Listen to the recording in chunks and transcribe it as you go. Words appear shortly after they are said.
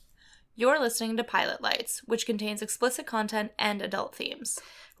You're listening to Pilot Lights, which contains explicit content and adult themes.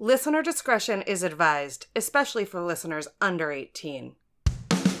 Listener discretion is advised, especially for listeners under 18.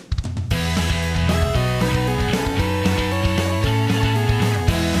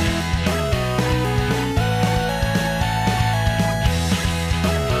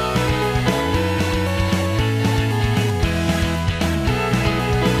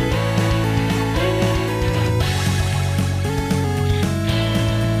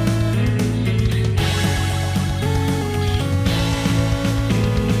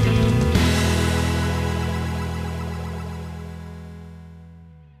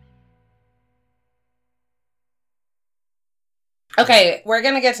 Okay, we're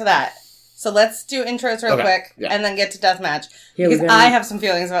going to get to that. So let's do intros real quick and then get to Deathmatch. Because I have some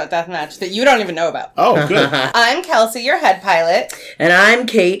feelings about Deathmatch that you don't even know about. Oh, good. I'm Kelsey, your head pilot. And I'm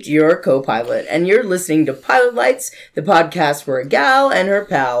Kate, your co-pilot. And you're listening to Pilot Lights, the podcast where a gal and her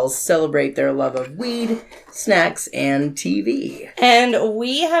pals celebrate their love of weed, snacks, and TV. And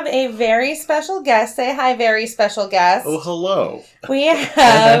we have a very special guest. Say hi, very special guest. Oh, hello. We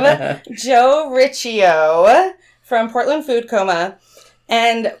have Joe Riccio from Portland Food Coma.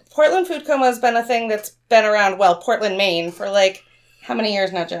 And Portland Food Coma has been a thing that's been around, Portland, Maine, for how many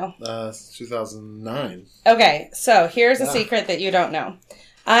years now, Joe? Since 2009. Okay, so here's a secret that you don't know.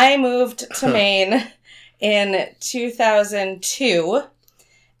 I moved to Maine in 2002,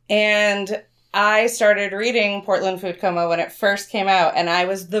 and I started reading Portland Food Coma when it first came out, and I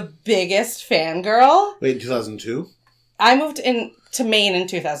was the biggest fangirl. Wait, 2002? I moved to Maine in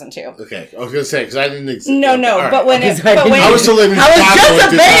 2002. Okay, I was going to say, because I didn't exist. No, but when I was still living in Chicago. I was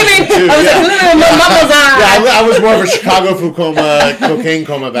just a baby! I was like, my mama's eye! I was more of a Chicago food coma, cocaine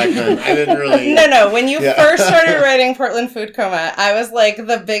coma back then. I didn't really... No, when you first started writing Portland Food Coma, I was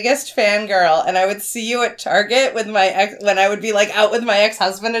the biggest fangirl, and I would see you at Target with my ex, when I would be out with my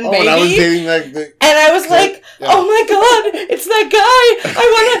ex-husband and baby. And I was dating and I was oh my god, it's that guy!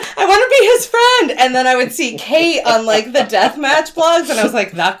 I wanna be his friend! And then I would see Kate on the Deathmatch blogs, and I was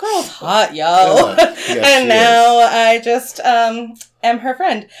like, that girl's hot, yo. And now I just am her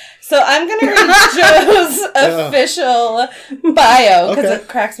friend. So I'm going to read Joe's official bio, because it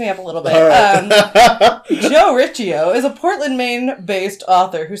cracks me up a little bit. Joe Riccio is a Portland, Maine-based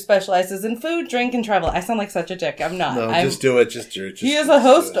author who specializes in food, drink, and travel. I sound like such a dick. I'm not. No, just do it. Just he is a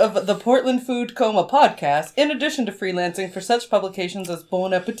host of the Portland Food Coma podcast, in addition to freelancing for such publications as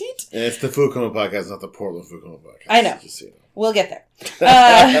Bon Appetit. And it's the Food Coma podcast, not the Portland Food Coma podcast. I know. Just so you know. We'll get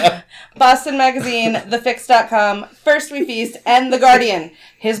there. Boston Magazine, TheFix.com, First We Feast, and The Guardian.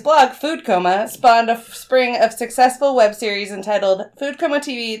 His blog, Food Coma, spawned a spring of successful web series entitled Food Coma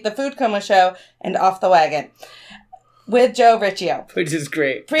TV, The Food Coma Show, and Off the Wagon, with Joe Riccio. Which is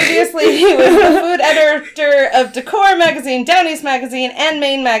great. Previously, he was the food editor of Decor Magazine, Down East Magazine, and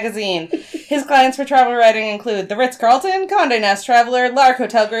Maine Magazine. His clients for travel writing include The Ritz-Carlton, Condé Nast Traveler, Lark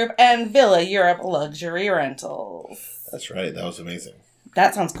Hotel Group, and Villa Europe Luxury Rentals. That's right. That was amazing.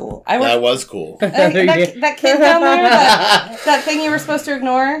 That sounds cool. That was cool. That kid down there, that thing you were supposed to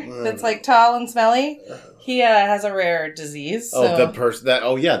ignore, that's tall and smelly, he has a rare disease. So. Oh, the person that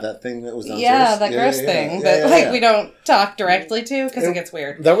thing that was downstairs. Yeah, that gross thing that we don't talk directly to because it gets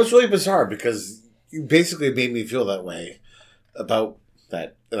weird. That was really bizarre because you basically made me feel that way about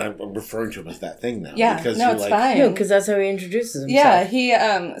that. And I'm referring to him as that thing now. Yeah, because no, it's fine. No, because that's how he introduces himself. Yeah, he,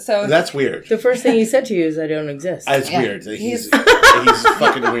 so... That's weird. The first thing he said to you is, I don't exist. It's weird. He's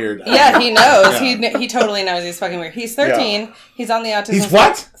fucking weird. Yeah, he knows. Yeah. He totally knows he's fucking weird. He's 13. Yeah. He's on the autism... He's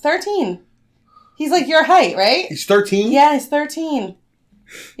what? 13. He's your height, right? He's 13? Yeah, he's 13.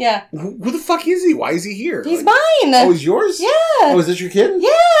 Yeah. Who the fuck is he? Why is he here? He's mine. Oh, he's yours? Yeah. Oh, is this your kid? Yeah.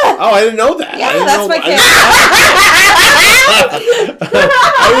 Oh, I didn't know that. Yeah, that's my kid. I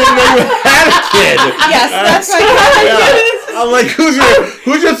didn't know you had a kid. Yes, that's my kid. Yeah. I'm like, who's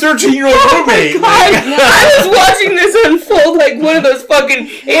your 13-year-old roommate? I was watching this unfold like one of those fucking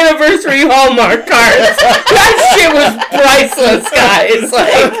anniversary Hallmark cards. That shit was priceless, guys.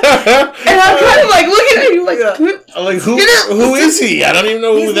 And I'm kind of looking at you I'm like, who is he? I don't even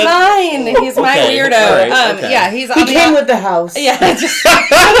know who that is. Mine. He's my weirdo. Right, okay. Yeah, he's on He came with the house. Yeah,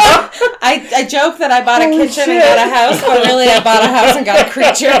 I joke that I bought a kitchen and got a house, but really I bought a house and got a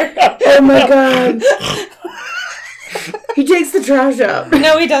creature. Oh my god. He takes the trash out.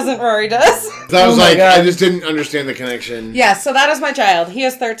 No, he doesn't. Rory does. So I was I just didn't understand the connection. Yeah, so that is my child. He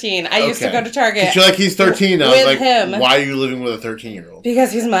is 13. I used to go to Target. You're he's 13. I was with him. Why are you living with a 13-year-old?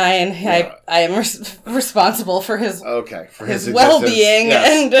 Because he's mine. Yeah. I am responsible for his his well-being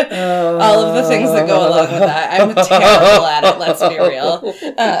and all of the things that go along with that. I'm terrible at it. Let's be real.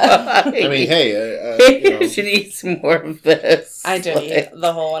 I mean, hey, You should eat some more of this. I did eat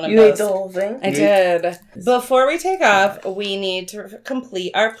the whole one of You those. ate the whole thing? I did. Before we take off, we need to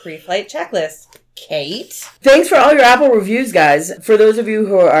complete our pre-flight checklist. Kate? Thanks for all your Apple reviews, guys. For those of you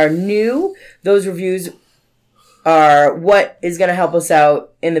who are new, those reviews are what is going to help us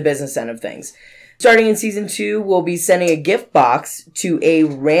out in the business end of things. Starting in season 2, we'll be sending a gift box to a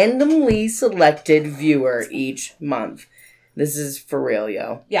randomly selected viewer each month. This is for real,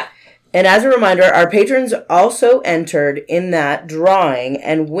 yo. Yeah. And as a reminder, our patrons also entered in that drawing,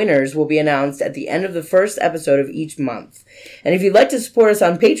 and winners will be announced at the end of the first episode of each month. And if you'd like to support us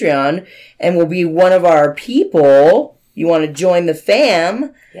on Patreon and will be one of our people, you want to join the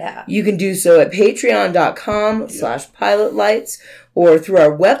fam, Yeah. you can do so at patreon.com/pilotlights or through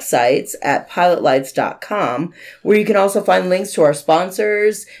our websites at pilotlights.com, where you can also find links to our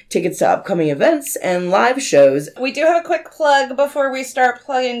sponsors, tickets to upcoming events, and live shows. We do have a quick plug before we start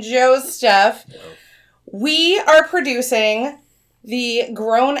plugging Joe's stuff. We are producing the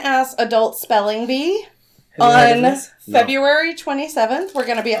Grown-Ass Adult Spelling Bee Have you heard of on this? February 27th. We're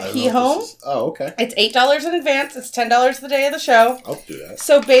going to be I at don't P know if Home. this is- Oh, okay. It's $8 in advance. It's $10 the day of the show. I'll do that.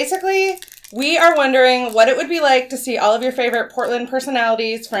 So basically, we are wondering what it would be like to see all of your favorite Portland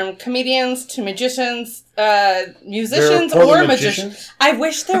personalities, from comedians to magicians, musicians, There are Portland or magicians. magicians? I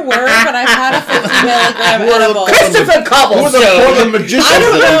wish there were, but I've had a 50 milligram Who are the edible. Christopher Who are the Cobblestone! Portland magicians? I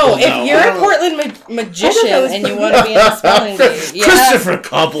don't that know. don't If you're a Portland magician and you want to be in a spelling bee, yeah. Christopher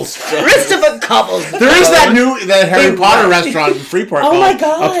Cobblestone. Christopher Cobblestone! There is that Harry Potter restaurant in Freeport. Oh my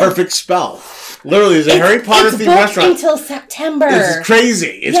called God. A Perfect Spell. Literally, there's a Harry Potter it's themed booked restaurant. until September. It's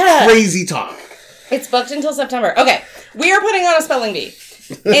crazy. It's Yeah. crazy talk. It's booked until September. Okay, we are putting on a spelling bee.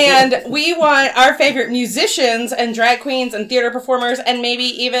 And we want our favorite musicians and drag queens and theater performers and maybe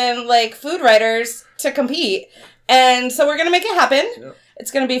even like food writers to compete. And so we're going to make it happen. Yep.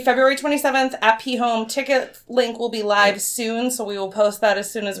 It's going to be February 27th at P Home. Ticket link will be live soon, so we will post that as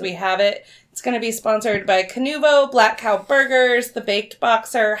soon as we have it. It's going to be sponsored by Canuvo, Black Cow Burgers, The Baked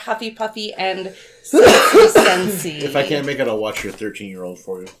Boxer, Huffy Puffy, and Sensi. If I can't make it, I'll watch your 13-year-old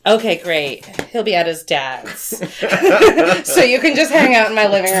for you. Okay, great. He'll be at his dad's. So you can just hang out in my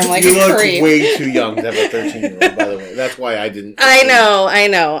living room like You a look creep. way too young to have a 13-year-old, by the way. That's why I didn't. I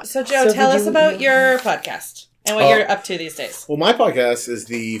know. So Joe, So tell did us you- about your podcast and what Oh. you're up to these days. Well, my podcast is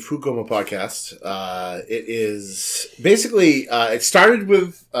the Fukoma podcast. It is basically, it started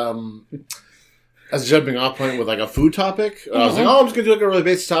with, as a jumping off point with like a food topic. I was like, I'm just going to do like a really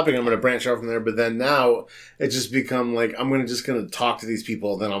basic topic. I'm going to branch out from there. But then now it's just become like, I'm just going to talk to these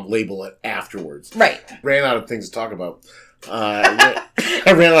people, then I'll label it afterwards. Right. Ran out of things to talk about. I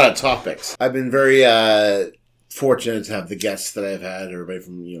ran out of topics. I've been very fortunate to have the guests that I've had, everybody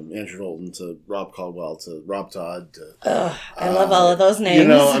from Andrew Knowlton to Rob Caldwell to Rob Todd to Ugh, I love all of those names. you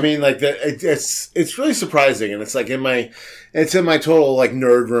know, I mean, like it's really surprising, and it's like in my total like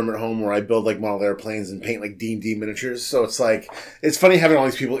nerd room at home where I build like model airplanes and paint like D&D miniatures. So it's like it's funny having all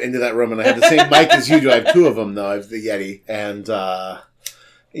these people into that room, and I have the same mic as you do. I have two of them though. I have the Yeti, and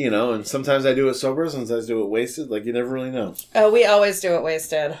and sometimes I do it sober, sometimes I do it wasted. Like you never really know. Oh, we always do it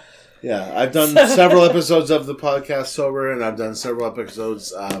wasted. Yeah, I've done several episodes of the podcast sober, and I've done several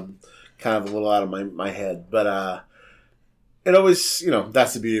episodes kind of a little out of my head. But it always,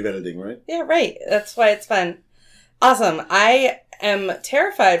 that's the beauty of editing, right? Yeah, right. That's why it's fun. Awesome. I am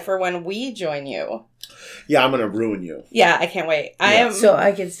terrified for when we join you. Yeah, I'm going to ruin you. Yeah, I can't wait. I Yeah. am. So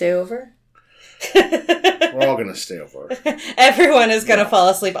I can stay over? We're all going to stay over. Everyone is going to fall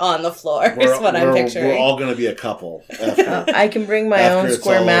asleep on the floor, is what I'm picturing. We're all going to be a couple. After. I can bring my After own it's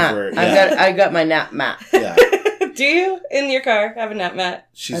square all mat. over, yeah. I got my nap mat. Yeah, Do you, in your car, have a nap mat?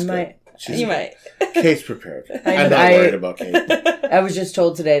 she's I good. might. She's You good. might. Kate's prepared. I I'm know, not worried about Kate. I was just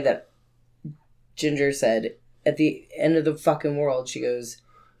told today that Ginger said at the end of the fucking world, she goes,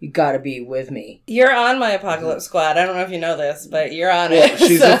 "You gotta be with me." You're on my apocalypse squad. I don't know if you know this, but you're on Well, it.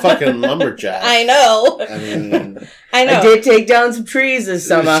 she's so- a fucking lumberjack. I know. I mean, I know. I did take down some trees this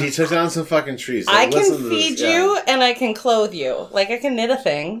summer. she took down some fucking trees. I Like, listen can to feed this, yeah. you and I can clothe you. Like I can knit a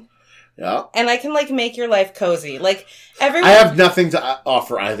thing Yeah. and I can like make your life cozy. Like everyone, I have nothing to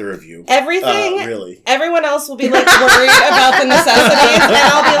offer either of you. everything. Really. Everyone else will be like worried about the necessities, and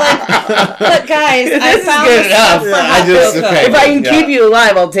I'll be like, "But guys, I This is found good the stuff enough. for Yeah, hot I just- cocoa." okay. If I can Yeah. keep you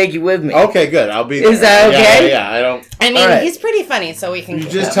alive, I'll take you with me. Okay, good. I'll be. Is there. that okay? Yeah, I don't. I mean, All right. he's pretty funny, so we can. You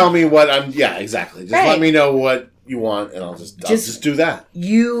keep just him. tell me what I'm. Yeah, exactly. Just Right. let me know what you want, and I'll just do that.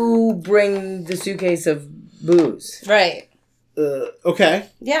 You bring the suitcase of booze. Right. Okay.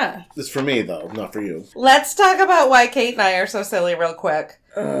 Yeah. This is for me though, not for you. Let's talk about why Kate and I are so silly real quick.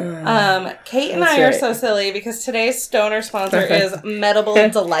 Kate and That's I are right. so silly because today's stoner sponsor is Medible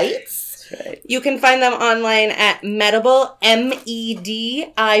Delights. right. You can find them online at Medible,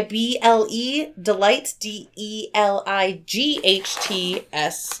 MEDIBLE, Delight,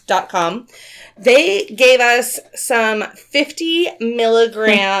 DELIGHTS.com. They gave us some 50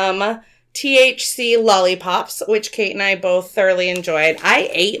 milligram THC lollipops, which Kate and I both thoroughly enjoyed. I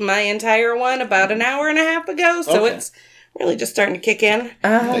ate my entire one about an hour and a half ago, so it's really just starting to kick in.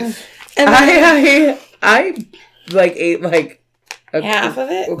 Nice. And I like ate like half of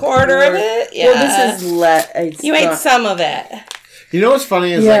it, a quarter of it. Yeah. Well, this is You ate some of it. You know what's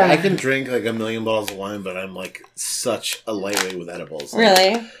funny is Yeah. like I can drink like 1 million bottles of wine, but I'm like such a lightweight with edibles. Like,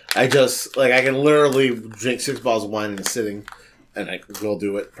 Really? I just like I can literally drink 6 bottles of wine in a sitting, and I will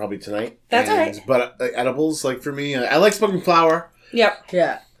do it probably tonight. That's all right. But edibles, like for me, I like smoking flower Yep.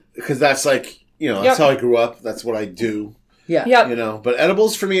 Yeah. because that's like that's how I grew up. That's what I do. Yeah. Yep. You know, but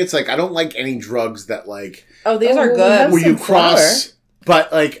edibles for me, it's like I don't like any drugs that like Oh, these are we good. have where you some cross.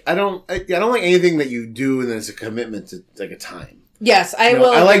 But like I don't like anything that you do and then it's a commitment to like a time. Yes, I You know, will.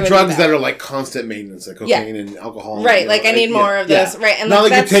 I agree like with drugs you that are like constant maintenance, like cocaine and alcohol. Right, you like I need more of this. Right, and not like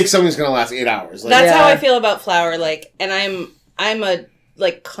you that's, take something that's going to last 8 hours. Like, that's how Yeah. I feel about flour. Like, and I'm a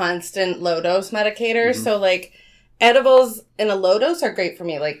like constant low dose medicator. So like edibles in a low dose are great for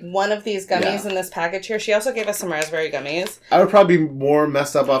me. Like one of these gummies in this package here. She also gave us some raspberry gummies. I would probably be more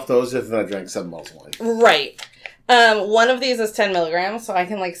messed up off those if I drank 7 bottles of wine. Right. One of these is 10 milligrams, so I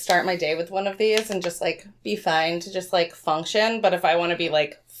can like start my day with one of these and just like be fine to just like function. But if I want to be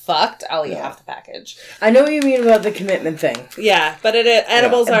like fucked, I'll eat half the package. I know what you mean about the commitment thing. Yeah, but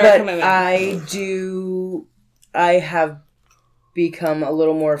edibles are a But commitment. I have become a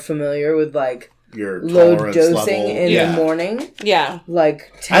little more familiar with like Your low tolerance dosing level. in the morning. Yeah.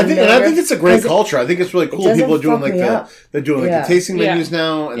 Like 10 I think milligrams. it's a great 'Cause culture. I think it's really cool. doesn't People are doing fuck like me up. they're doing like Yeah. the tasting Yeah. menus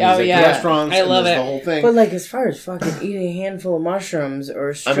now, and Oh, there's like yeah. restaurants. I and love there's it. the whole thing. But like as far as fucking eating a handful of mushrooms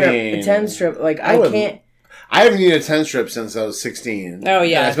or strip, mean, 10 strip, like I I would- cann't. I haven't eaten a 10 strip since I was 16. Oh,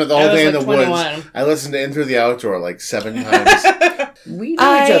 yeah. And I spent the I whole was, day in like, the 21. woods. I listened to In Through the Outdoor like 7 times. We knew each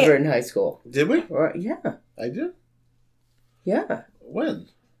I- other in high school. Did we? Or, yeah. I did. Yeah. When?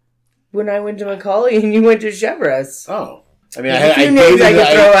 When I went to Macaulay and you went to Chevrolet's. Oh. I mean, There's a few I names dated. I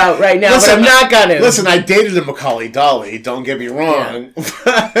could throw out right now, Listen, but I'm not gonna. Listen, I dated a Macaulay Dolly. Don't get me wrong. Who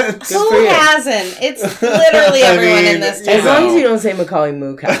you. hasn't? It's literally everyone in mean, this As town. long as you don't say Macaulay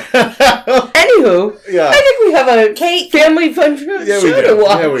Mooka. Anywho, Yeah. I think we have a Kate, family fun show Yeah, we to do.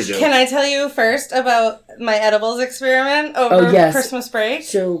 watch. Yeah, we do. can I tell you first about my edibles experiment over Oh, yes. Christmas break?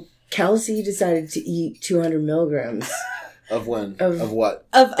 So Kelsey decided to eat 200 milligrams. Of when? Of- Of what?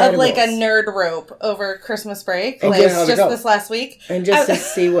 Of like a edibles. nerd rope over Christmas break. And Like just- how'd it just go? this last week. And just I- to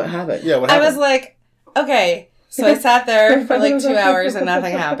see what happened. Yeah, what I happened? was like, okay. So I sat there for like 2 hours and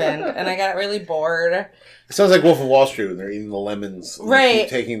nothing happened. And I got really bored. It sounds like Wolf of Wall Street when they're eating the lemons. And they Right. keep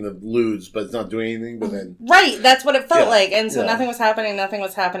taking the ludes, but it's not doing anything, but then... Right, that's what it felt Yeah, like. And so yeah. nothing was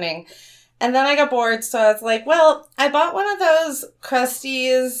happening. And then I got bored, so I was like, well, I bought one of those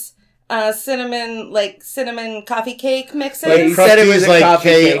Krusty's cinnamon coffee cake mixes. Like you said it was a like coffee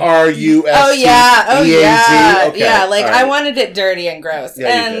cake. Krusty. Oh yeah. Okay, Yeah, like all I right. wanted it dirty and gross. Yeah,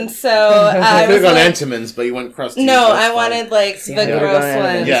 you and did. so I I could was have gone like, Entenmann's, but you went Krusty. no, I wanted like See, the I would've gross gone one.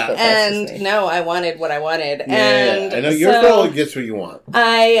 Entenmann's, Yeah. but that's just And me. no, I wanted what I wanted. Yeah, and I know your so girl gets what you want.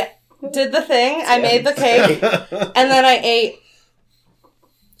 I did the thing. I made the cake. And then I ate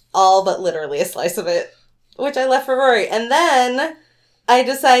all but literally a slice of it, which I left for Rory. And then I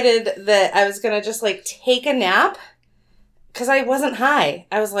decided that I was going to just like take a nap because I wasn't high.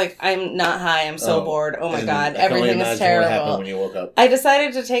 I was like, I'm not high. I'm so bored. Oh my And God. I can only Everything is imagine what happened terrible. when you woke up. I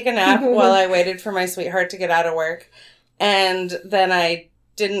decided to take a nap while I waited for my sweetheart to get out of work. And then I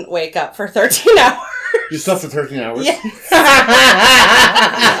didn't wake up for 13 hours. You slept for 13 hours? Yeah.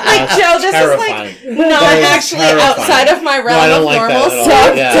 Like, Joe, this terrifying. is like not That is actually terrifying. outside of my No, I realm don't of like that normal at all.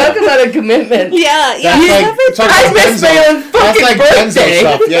 stuff. Yeah. Talk about a commitment. Yeah, yeah. That's like, I missed my own That's fucking like Benzo birthday.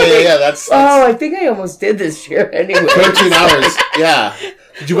 stuff. Yeah. That's Oh, I think I almost did this year anyway. 13 hours. Yeah.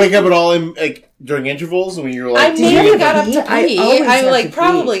 Did you wake up at all in like during intervals when you were I like? maybe you got up to I pee. always I have like to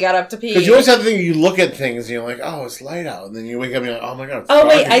probably pee. got up to pee. Because you always have the thing you look at things and you're like, oh, it's light out, and then you wake up and you're like, oh my god. It's Oh dark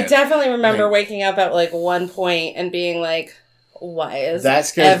wait, I again. definitely remember Like- waking up at like one point and being like, "Why is That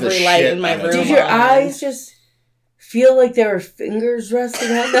scares the every light shit in my out of room?" me. Did your on?" eyes just feel like there were fingers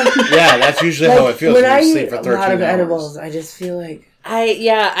resting on them? Yeah, that's usually how it feels when when I you eat sleep for a 13 lot of hours. edibles, I just feel like, I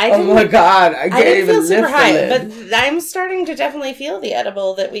oh didn't, my God, I I can't didn't even feel super lift high, the lid. but I'm starting to definitely feel the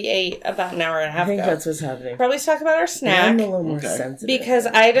edible that we ate about an hour and a I half think ago. that's what's happening. Probably talk about our I'm snack a little more Okay. sensitive. because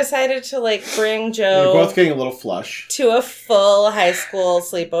I decided to like bring You're Joe both getting a little flush. to a full high school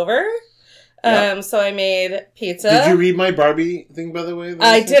sleepover. Yep. So I made pizza. Did you read my Barbie thing, by the way?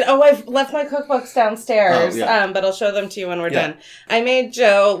 I did. Oh, I've left my cookbooks downstairs. Oh, yeah. But I'll show them to you when we're done. I made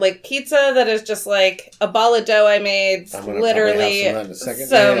Joe like pizza that is just like a ball of dough. I made literally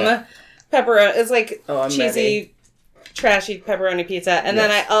some pepperoni. It's like cheesy, trashy pepperoni pizza. And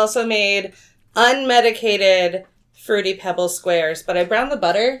then I also made unmedicated Fruity Pebble squares, but I browned the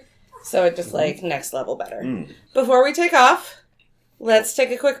butter, so it just like next level better. Before we take off, let's take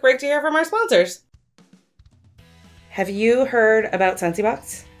a quick break to hear from our sponsors. Have you heard about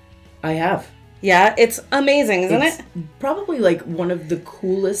SensiBox? I have. Yeah, it's amazing, isn't it? Probably like one of the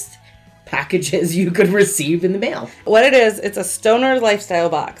coolest packages you could receive in the mail. What it is, it's a stoner lifestyle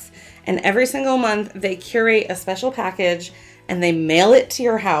box. And every single month, they curate a special package and they mail it to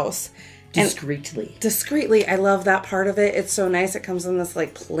your house. Discreetly. Discreetly. I love that part of it. It's so nice. It comes in this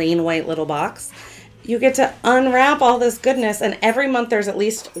like plain white little box. You get to unwrap all this goodness, and every month there's at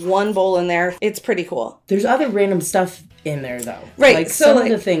least one bowl in there. It's pretty cool. There's other random stuff in there, though. Right. Like, so some of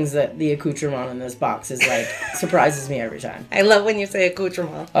the things that the accoutrement in this box is like, surprises me every time. I love when you say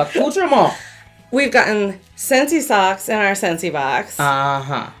accoutrement. Accoutrement. We've gotten Scentsy socks in our Scentsy box.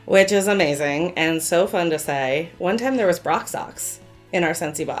 Which is amazing and so fun to say. One time there was Brock socks in our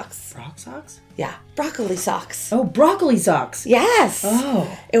Scentsy box. Brock socks? Yeah. Broccoli socks. Oh, broccoli socks. Yes.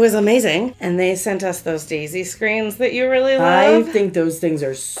 Oh. It was amazing. And they sent us those daisy screens that you really I love. think those things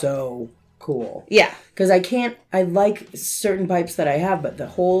are so cool. Yeah. Because I like certain pipes that I have, but the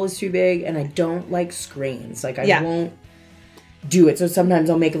hole is too big and I don't like screens. Like, I won't do it. So sometimes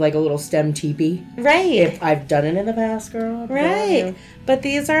I'll make like a little stem teepee. Right. If I've done it in the past, girl. Right. But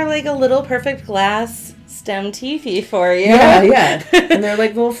these are like a little perfect glass stem teepee for you. Yeah. And they're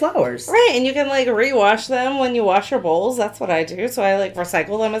like little flowers. Right. And you can like rewash them when you wash your bowls. That's what I do. So I like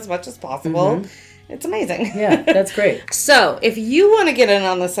recycle them as much as possible. Mm-hmm. It's amazing. Yeah, that's great. So if you want to get in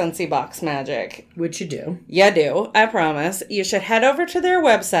on the Scentsy box magic, which you do. You do, I promise. You should head over to their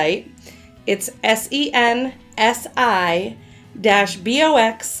website. It's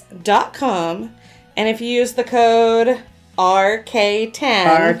sensi-box.com. And if you use the code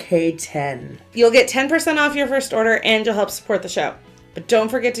RK10, you'll get 10% off your first order and you'll help support the show. But don't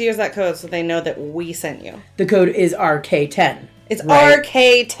forget to use that code so they know that we sent you. The code is RK10. It's right?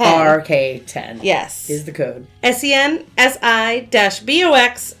 RK10. RK10. Yes. Is the code.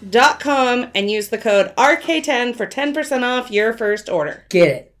 sensi-box.com and use the code RK10 for 10% off your first order. Get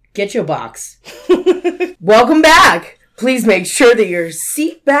it. Get your box. Welcome back. Please make sure that your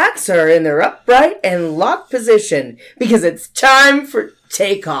seat backs are in their upright and locked position because it's time for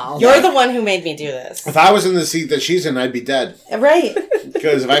takeoff. You're the one who made me do this. If I was in the seat that she's in, I'd be dead. Right.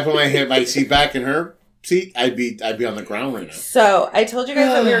 Because if I put my seat back in her seat, I'd be on the ground right now. So I told you guys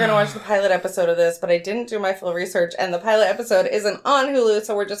that we were going to watch the pilot episode of this, but I didn't do my full research, and the pilot episode isn't on Hulu,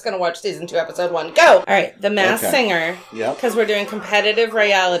 so we're just going to watch season 2, episode 1. Go! All right, The Masked Singer. Yep. Because we're doing competitive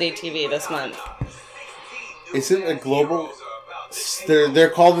reality TV this month. Is it a global? They're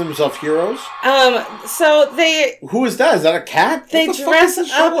calling themselves heroes. So they. Who is that? Is that a cat? They what the dress fuck is this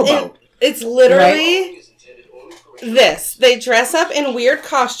show up. about? It's literally this. They dress up in weird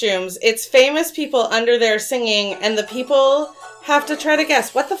costumes. It's famous people under there singing, and the people have to try to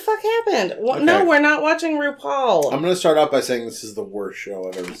guess what the fuck happened. Okay. No, we're not watching RuPaul. I'm going to start off by saying this is the worst show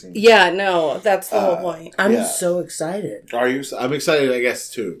I've ever seen. Yeah, no, that's the whole point. I'm so excited. Are you? I'm excited, I guess,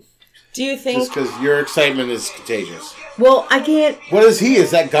 too. Do you think... Just because your excitement is contagious. Well, I can't... What is he?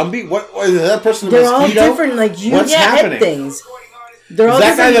 Is that Gumby? What is that person? They're all different, like, you What's happening? Things. They're is all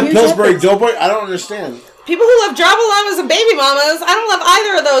that guy the Pillsbury things. Doughboy? I don't understand. People who love drama llamas and baby mamas. I don't love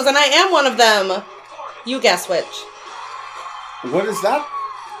either of those, and I am one of them. You guess which. What is that?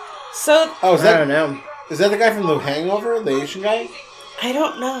 So... Oh, is that... I don't know. Is that the guy from The Hangover? The Asian guy? I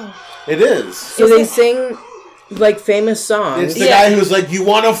don't know. It is. So they sing... like famous songs. It's the guy who's like, "You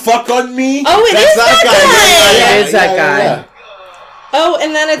want to fuck on me?" Oh, it is that guy. It is that guy. Yeah. Oh,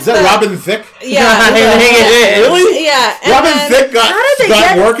 and then it's is that Robin Thicke? Yeah, really? Yeah. And Robin then, Thicke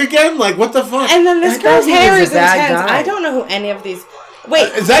got work again? Like, what the fuck? And then this girl's hair is intense. I don't know who any of these.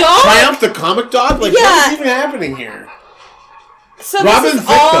 Wait, is that Triumph the comic dog? Like, what is even happening here? So Robin this is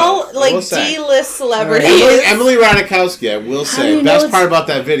Thicke, all like D-list celebrities. Emily Ratajkowski, I will say, best part about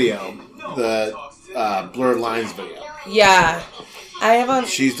that video, the Blurred Lines video. Yeah, I haven't.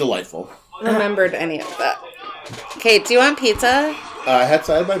 She's delightful. Remembered any of that. Kate, do you want pizza? I had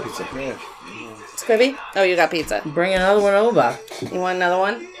my pizza. Yeah. Squibby? Oh, you got pizza. Bring another one over. You want another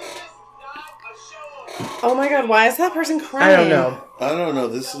one? Oh my god, why is that person crying? I don't know.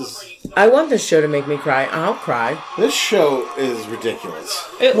 This is... I want this show to make me cry. I'll cry. This show is ridiculous.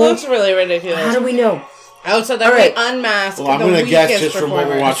 It looks really ridiculous. How do we know? Oh, so then All right. we unmask Well, I'm the going to weakest guess just from what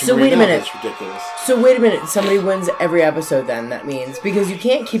we're performer. watching So right wait a now. minute. That's ridiculous. So wait a minute. Somebody wins every episode. Then that means because you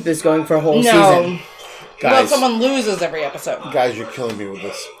can't keep this going for a whole No. season. Well, Guys, someone loses every episode. guys, you're killing me with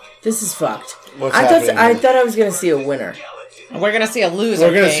this. This is fucked. What's I happening here? thought I was gonna see a winner. We're gonna see a loser.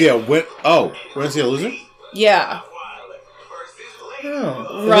 We're going to Kate. see a win. Oh, we're going to see a loser? Yeah. Oh.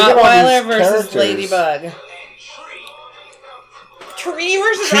 Look at all Rottweiler these versus characters. Ladybug. Tree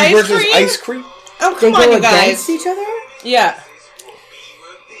versus Tree ice versus cream? ice cream? Oh, They come on, go you against guys. each other. Yeah.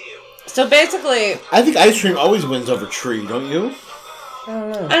 So basically, I think ice cream always wins over tree, don't you? I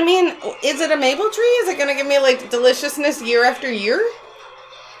don't know. I mean, is it a maple tree? Is it gonna give me, like, deliciousness year after year?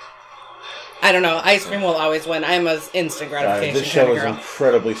 I don't know. Ice cream will always win. I'm a instant gratification This show kind of is girl.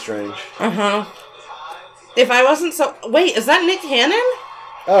 incredibly strange. Uh-huh. If I wasn't so... Wait, is that Nick Cannon?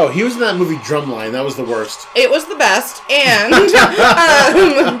 Oh, he was in that movie Drumline. That was the worst. It was the best, and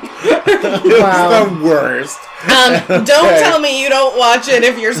Wow. The worst. don't tell me you don't watch it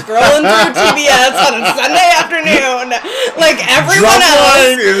if you're scrolling through TBS on a Sunday afternoon, like everyone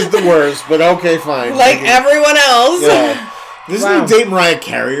Drumline else. is the worst, but okay, fine. Like Okay. everyone else. Yeah. Doesn't Wow. he date Mariah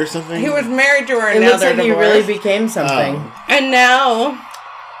Carey or something? He was married to her, and It now looks they're like he divorced. really became something And now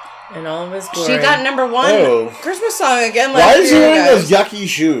in all of his glory. she got number one Oh. Christmas song again last Why is he year, wearing guys. those yucky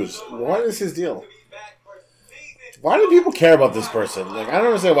shoes? What is his deal? Why do people care about this person? Like, I don't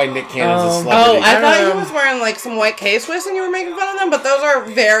understand why Nick Cannon's a Oh. celebrity. Oh, I don't thought know. he was wearing like some white K-Swiss and you were making fun of them, but those are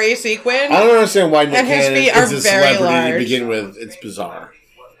very sequined. I don't understand why Nick And his Cannon feet are is a very celebrity to large. begin with. It's bizarre.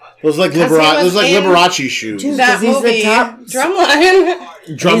 Those like Because he was in Liberace shoes. Dude, That 'cause he's the movie, top- Drumline.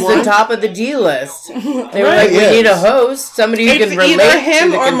 He's Drumline? the top of the D list. They were Right, like, we he need a is. host, somebody who It's can relate either him to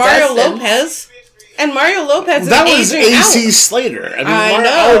the or Mario contestants. Lopez. And Mario Lopez That is was aging AC out. Slater. I mean, I I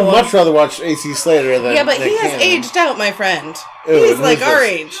know. would much rather watch AC Slater than Yeah, but Nick he has Cannon. aged out, my friend. Ew, He's and like who's our this?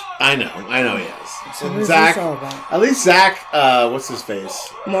 age. I know he is. So And what is Zach, this all about? at least Zach, what's his face?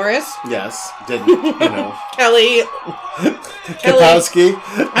 Morris, Yes, didn't, you know. Kelly. Kapowski.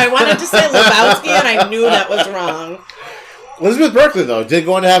 I wanted to say Lebowski, and I knew that was wrong. Elizabeth Berkley, though, did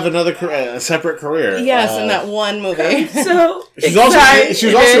go on to have another a separate career. Yes, in that one movie. So She was also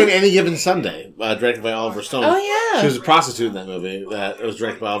excited. in Any Given Sunday, directed by Oliver Stone. Oh, yeah. She was a prostitute in that movie. That was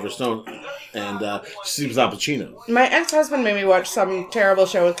directed by Oliver Stone, and she was Al Pacino. My ex-husband made me watch some terrible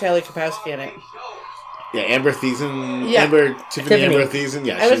show with Kelly Kapowski in it. Yeah, Amber Thiessen. Yeah. Tiffany Amber Thiessen.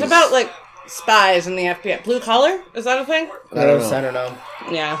 Yeah, It was she's- about, like, spies in the FBI. Blue collar? Is that a thing? I don't Gross, know. I don't know.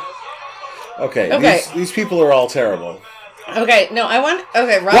 Yeah. Okay, Okay. These people are all terrible. Okay, no, I want...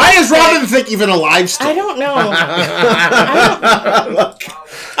 Okay, Robin Why is Thicke- Robin Thicke even alive still? I don't know.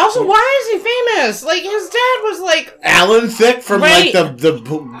 Also, why is he famous? Like, his dad was like... Alan Thicke from Right. like the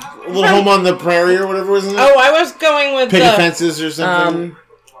Little Home on the Prairie or whatever, wasn't it? Oh, I was going with Picket the... Fences or something.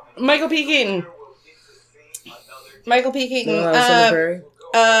 Michael P. Keaton. Michael P. Keaton. Little House on the Prairie.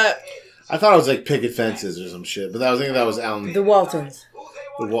 I thought it was like Picket Fences or some shit, but I was thinking that was Alan. The Waltons.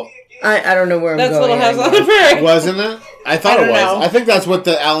 What I don't know where I'm That's going. Little House on anymore. the Prairie. wasn't it? I thought I it don't was. know. I think that's what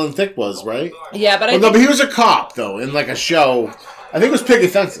the Alan Thicke was, right? Yeah, but I Well, no, think, but he was a cop though in like a show. I think it was Picket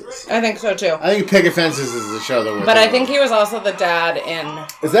Fences. I think so too. I think Picket Fences is the show that we're. But I thinking think he was also the dad in...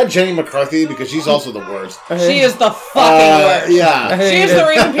 of. Is that Jenny McCarthy because she's also the worst. She is the fucking worst. Yeah. She is the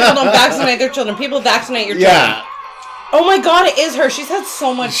reason people don't vaccinate their children. People vaccinate your children. Yeah, Oh my god, it is her. She's had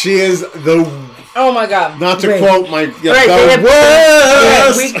so much... she is the. Oh my god. Not to Wait. quote my. Yeah, Right, the they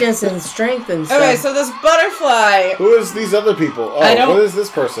have worst. weakness and strength and stuff. Okay, so this butterfly... Who is these other people? Oh, I don't- what is this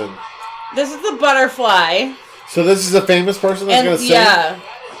person? This is the butterfly. So this is a famous person that's And gonna sing. yeah.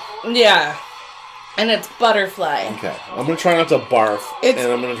 Yeah. And it's butterfly. Okay, I'm gonna try not to barf, It's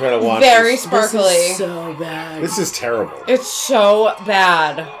and I'm gonna try to watch. Very this. sparkly. This is so bad. This is terrible. It's so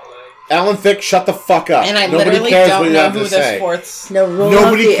bad. Alan Thicke, shut the fuck up. And I Nobody literally cares don't what you know have who to this say. fourth... No, roll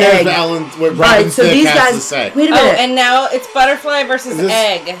Nobody out the cares egg. what Robin Right, so Thicke these has guys. to say. Wait a Oh, minute. and now it's butterfly versus Is this-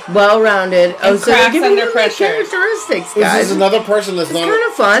 egg. Well-rounded. Oh, And so they're cracks giving under them pressure. the characteristics, This guys. is another person that's It's not. kind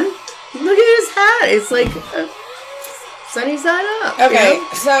of fun. Look at his hat. It's like sunny side up. you Okay, know?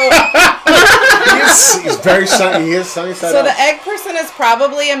 so He's very sunny. He is sunny side so up. the egg person is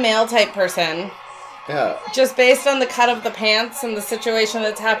probably a male type person, Yeah, just based on the cut of the pants and the situation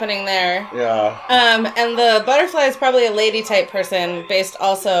that's happening there. yeah. And the butterfly is probably a lady type person, based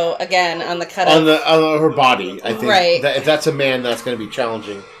also again on the cut On of her body, I think. Right. That if that's a man, that's going to be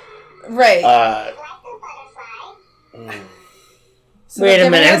challenging. right. Wait So they're a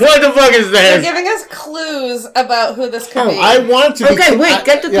giving minute. us- What the fuck is They're this? giving us clues about who this could be. I want it to be. Okay, wait,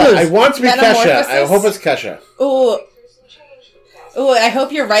 get the Yeah, clues. I want it to be Kesha. I Metamorphosis? hope it's Kesha. Ooh, I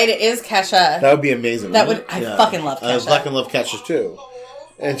hope you're right. It is Kesha. That would be amazing. That wouldn't would- it? I fucking love I Kesha. fucking love Kesha too.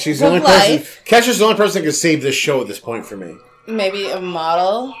 And she's the Of only person. life. Kesha's the only person that can save this show at this point for me. Maybe a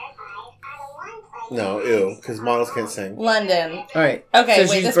model. No, ew, because models can't sing. London. All right. Okay,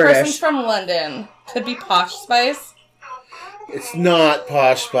 so wait, she's this British. person's from London. Could be Posh Spice. It's not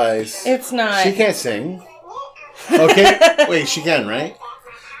Posh Spice. It's not. She can't sing. Okay, wait, she can, right?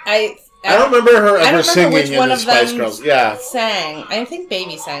 I I don't remember her I ever don't remember which singing in one the of Spice them Girls. Yeah, sang. I think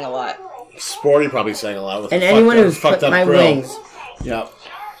Baby sang a lot. Sporty probably sang a lot with And the anyone fucked, who's fucked clipped up my grill. wings. Yep.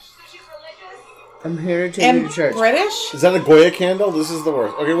 I'm here to take you And to church. British? Is that a Goya candle? This is the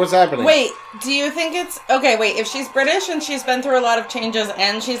worst. Okay, what's happening? Wait, do you think it's okay? Wait, if she's British and she's been through a lot of changes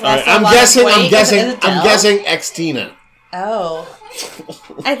and she's All lost right, a lot of weight, I'm guessing. is it I'm Adele? guessing ex-Tina. Oh,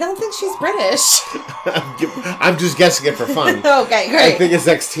 I don't think she's British. I'm just guessing it for fun. Okay, I great. think it's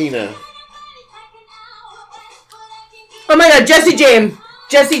ex-Tina. Oh my God, Jessie J.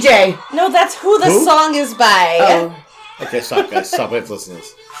 Jessie J. No, that's who the Who? song is by. Oh. Okay, stop, guys. Stop. Let's listen to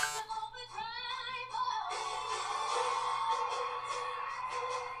this.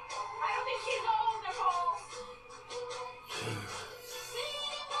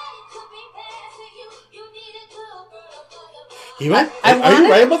 You might, I are wanted-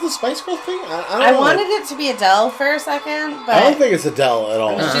 you right about the Spice Girl thing? I don't I know. wanted it to be Adele for a second, but I don't think it's Adele at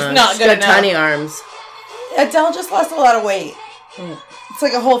all. She's not She's good got enough. tiny arms. Adele just lost a lot of weight. It's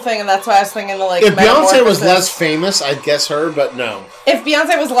like a whole thing, and that's why I was thinking the like. If Beyonce was metamorphosis. less famous, I'd guess her, but no. If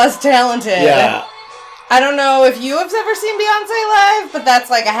Beyonce was less talented, Yeah. I don't know if you have ever seen Beyonce live, but that's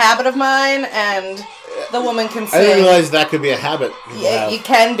like a habit of mine, and the woman can sing. I didn't realize that could be a habit. people Yeah, have. you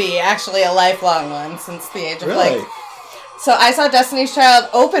can be actually a lifelong one since the age of Really? like. So I saw Destiny's Child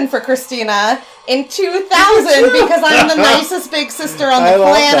open for Christina in 2000 because I'm the nicest big sister on I the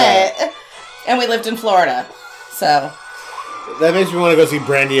love planet, and we lived in Florida. So. That makes me want to go see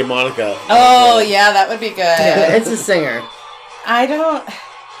Brandy and Monica. Oh yeah, that would be good. Yeah, it's a singer. I don't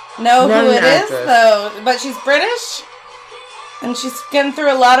know Not who an it is actress. though, but she's British, and she's getting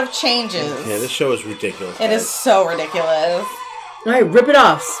through a lot of changes. Yeah, this show is ridiculous. It is so ridiculous. All right, rip it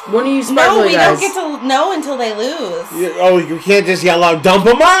off. One of you No, sparkly we guys. don't get to know until they lose. You can't just yell out, dump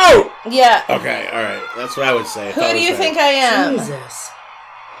them out! Yeah. Okay, alright. That's what I would say. if Who I do was you there. think I am? Jesus.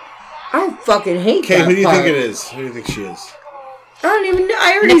 I fucking hate Okay, that who do you part. think it is? Who do you think she is? I don't even know.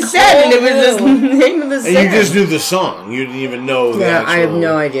 I already Nicole said, and it was Blue. the name of the And singer. you just knew the song. You didn't even know the Yeah, I have actual-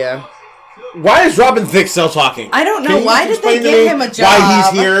 no idea. Why is Robin Thicke still talking? I don't know. Can you Why did they explain to give me him a job?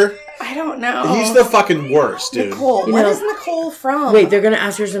 Why he's here? I don't know. He's the fucking worst, dude. Nicole. You What know- is Nicole from? Wait, they're gonna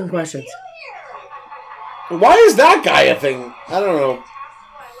ask her some questions. Why is that guy a thing? I don't know.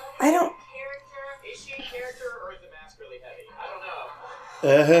 I don't. Is she a character or is the mask really heavy?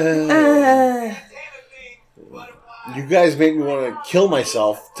 I don't know. You guys make me want to kill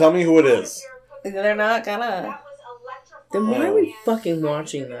myself. Tell me who it is. They're not gonna. Then why are we fucking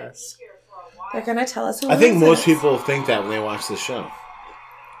watching this? They're gonna tell us who. I think wins most it. people think that when they watch this show.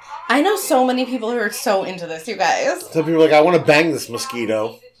 I know so many people who are so into this. You guys. Some people are like, I want to bang this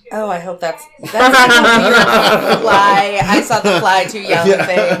mosquito. Oh, I hope that's like a weird fly. I saw the fly too young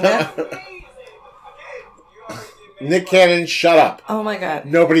thing. Nick Cannon, shut up. Oh my god.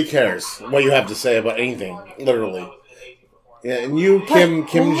 Nobody cares what you have to say about anything. Literally. Yeah, and you, Kim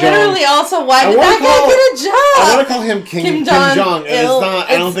Jong. Literally, also, why I did wanna that call- guy get a I want job? to call him Kim Kim Jong Jong, and Il. it's not.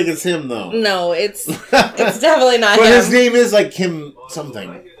 I don't It's- think it's him though. No, it's definitely not But him. his name is like Kim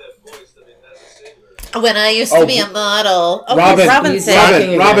something. When I used Oh, to be a model. Okay, Robin, Robin He's said. talking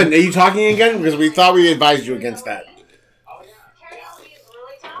Robin, again. Robin, are you talking again? Because we thought we advised you against that.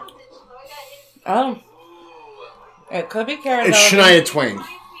 Oh. It could be Karen. It's Shania Twain.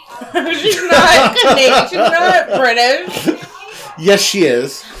 She's not Canadian. She's not British. Yes, she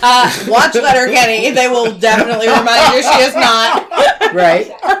is. Watch Letterkenny. They will definitely remind you she is not. Right?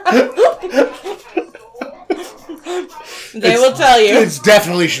 They will tell you. It's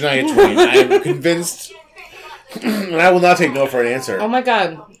definitely Shania Twain. I am convinced. And I will not take no for an answer. Oh my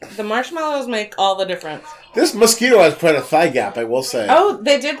god. The marshmallows make all the difference. This mosquito has quite a thigh gap, I will say. Oh,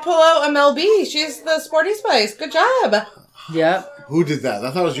 they did pull out MLB. She's the Sporty Spice. Good job. Yep. Who did that?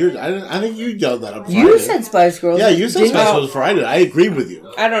 I thought it was yours. I think you yelled that up. You said Spice Girls. Yeah, you said didn't Spice you? Girls before I did. I agreed with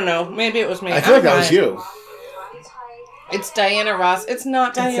you. I don't know. Maybe it was me. I feel like that was fine. you. It's Diana Ross. It's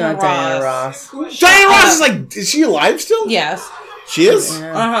not Diana It's not Ross. Diana Ross. Diana Ross is like, is she alive still? Yes. She is?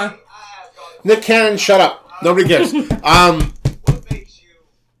 Yeah. Uh-huh. Nick Cannon, shut up. Nobody cares. What makes you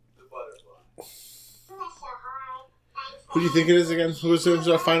the butterfly? Who do you think it is again? Who's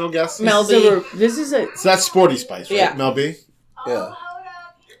our final guess? Mel B. So this is a... So that's Sporty Spice, right? Yeah. Mel B? Yeah.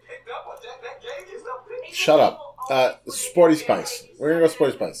 You picked up on that gave you something. Shut up. Sporty Spice. We're gonna go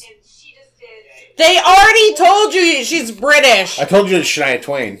Sporty Spice. They already told you she's British. I told you it's Shania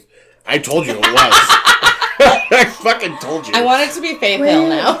Twain. I told you it was. I fucking told you. I want it to be Faith Hill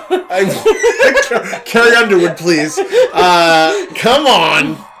now. Carrie Underwood, please. Come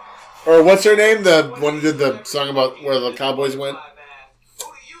on. Or what's her name? The one who did the song about where the Cowboys went?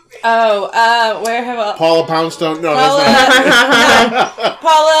 Where have I... Paula Poundstone? No, Paula... that's not.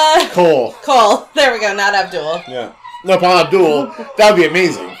 Paula... Cole. There we go, not Abdul. Yeah. No, Paula Abdul. That would be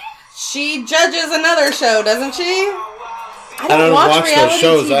amazing. She judges another show, doesn't she? I don't watch those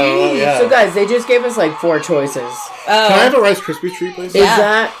shows. TV. I don't know. Yeah. So guys, they just gave us like 4 choices. Oh. Can I have a Rice Krispie treat, please? Is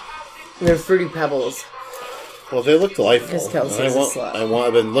that... They're Fruity Pebbles. Well, they look delightful. Miss Kelsey's a slut.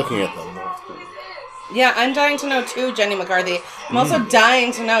 I've been looking at them. Yeah, I'm dying to know too, Jenny McCarthy. I'm also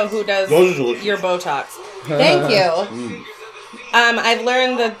dying to know who does Those are delicious. your Botox. Thank you. I've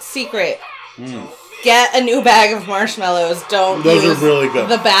learned the secret. Get a new bag of marshmallows. Don't Those use are really good.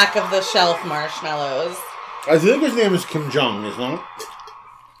 the back of the shelf marshmallows. I think his name is Kim Jong, isn't it?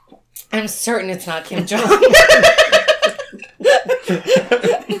 I'm certain it's not Kim Jong.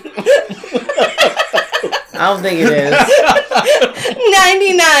 I don't think it is.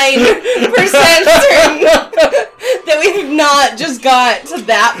 99% certain that we have not just got to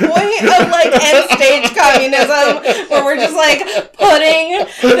that point of like end stage communism where we're just like putting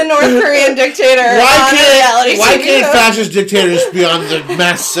the North Korean dictator on a reality Why TV can't show. fascist dictators be on the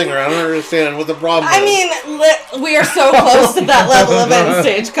Masked Singer? I don't understand what the problem is. I mean, we are so close to that level of end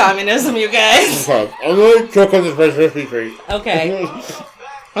stage communism, you guys. Okay, I'm going to choke on this Rice Krispie treat. Okay.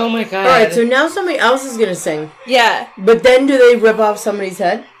 Oh my god. Alright, so now somebody else is gonna sing. yeah. But then do they rip off somebody's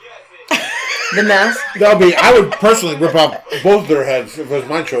head? The mask? I would personally rip off both their heads if it was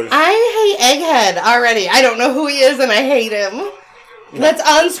my choice. I hate Egghead already. I don't know who he is and I hate him. Let's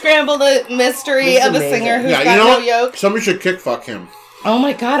unscramble the mystery This is of a amazing. singer who's Yeah, got you know no what? yoke. Somebody should kick fuck him. Oh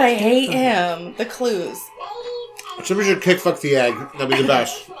my god, I hate him. The clues. Somebody should kick fuck the egg. That'd be the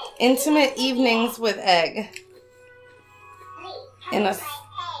best. Intimate evenings with Egg. In a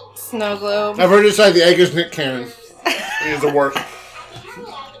snow globe. I've already decided the egg is Nick Cannon. He needs to work.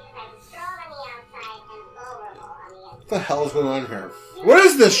 What the hell is going on here? What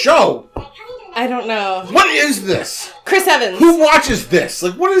is this show? I don't know. What is this? Chris Evans. Who watches this?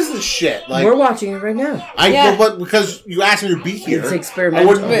 Like, what is this shit? Like, We're watching it right now. Yeah. but because you asked me to be here, It's experimental.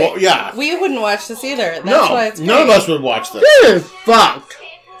 I wouldn't. Wait, Yeah. We wouldn't watch this either. That's why it's None of great. us would watch this. This is fucked.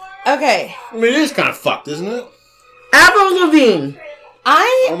 Okay. I mean, it is kind of fucked, isn't it? Avril Lavigne.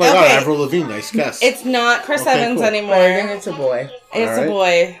 Oh my god, okay. Avril Lavigne, nice guess. It's not Chris Okay, Evans cool. anymore. I think it's a boy. It's Alright. a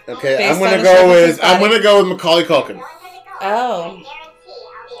boy. Okay, based I'm gonna on the go Shepherd's with Body. Macaulay Culkin. Oh.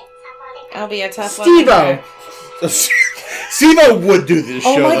 I'll be a tough Steve-O. one. Steve-O would do this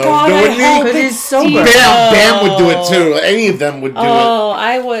Oh show, my though. god, I wouldn't he? hope Because it's he's sober. Steve-O. Bam would do it too. Any of them would do it. Oh,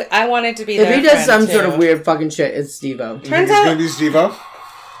 I would. I wanted to be If their he does friend, some too. sort of weird fucking shit, it's Steve-O. You think Turns it's out- gonna be Steve-O?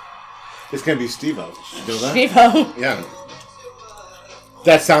 It's gonna be Steve-O. Did you know that? Steve-O. Yeah.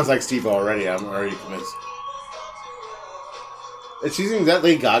 That sounds like Steve-O already. I'm already convinced. Is that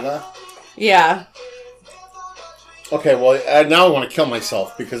Lady Gaga? Yeah. Okay, well, now I want to kill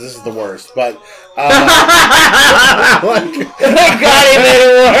myself because this is the worst. But God, he made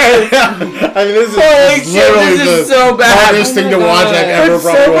it worse. I mean, this is Holy shit, literally this is the so bad. hardest thing to watch I've ever But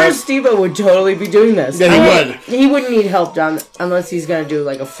brought to sober watch. Steve-O would totally be doing this. Yeah, he I mean, would. He wouldn't need help, John, unless he's gonna do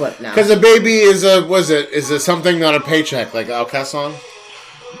like a flip now. Because a baby is is it something, not a paycheck, like Outcast song?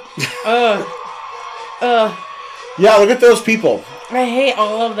 Ugh. Yeah, look at those people. I hate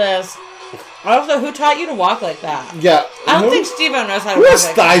all of this. Also, who taught you to walk like that? Yeah. I don't think Steve-O knows how to Who walk has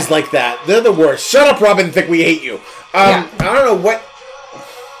like thighs like that? They're the worst. Shut up, Robin. Think we hate you. Yeah. I don't know what.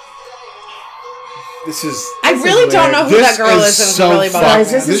 This is. I really don't know who This that girl is, and it's really fucked. bothering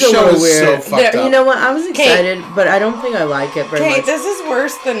Guys, this me. is a show little is weird. so fucked up. You know what? I was excited, but I don't think I like it very Kate, much. this is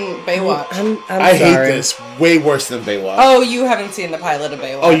worse than Baywatch. I'm I hate sorry. this way worse than Baywatch. Oh, you haven't seen the pilot of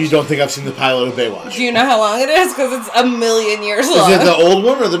Baywatch. Oh, you don't think I've seen the pilot of Baywatch? Do you know how long it is? Because it's a million years Is long. it the old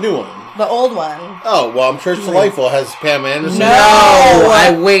one or the new one? The old one. Oh, well, I'm sure it's delightful. It has Pam Anderson. No.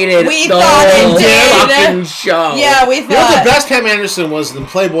 I waited We the thought it whole did. fucking show. Yeah, we You know thought. the best Pam Anderson was in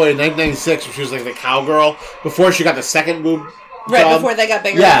Playboy in 1996 when she was like the cowgirl before she got the second boob Right job. before they got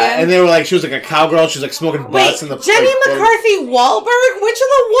bigger Yeah, again. and they were like, she was like a cowgirl. She was like smoking Wait, butts in the Jenny like, McCarthy Wahlberg? Which of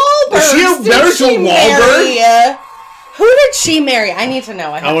the Wahlbergs Is she a did Marital she Wahlberg? marry? Who did she marry? I need to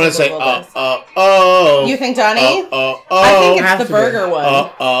know. I want to say, this. oh. You think Donnie? oh. I think Has it's to the be. burger one.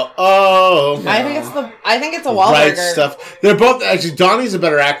 oh. I think it's a Right Wahlburger. stuff. They're both actually. Donnie's a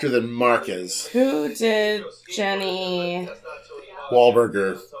better actor than Mark is. Who did Jenny?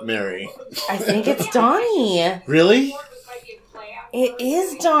 Wahlberger, Mary. I think it's Donnie. Really? It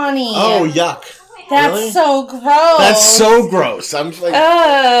is Donnie. Oh, yuck. That's Really? so gross. That's so gross. I'm just like,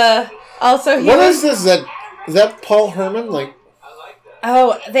 Also, he what was, is this? Is that Paul Herman? Like,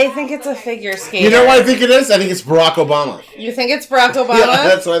 oh, they think it's a figure skater. you know what I think it is? I think it's Barack Obama. You think it's Barack Obama? Yeah,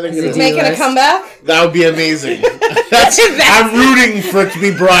 that's what I think it is. Making a comeback? That would be amazing. I'm rooting for it to be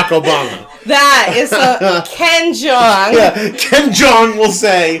Barack Obama. That is Ken Jeong. Yeah, Ken Jeong will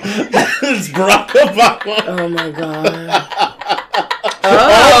say it's Barack Obama. Oh my god.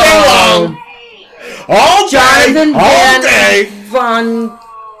 All day long. All day. Jonathan All day. Von.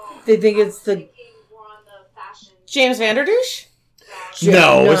 They think it's the James Vanderdouche?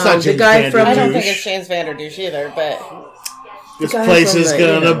 No, it's not James the guy Van from. I Der don't Douche. think it's James Vanderdouche either, but This guy place from is the,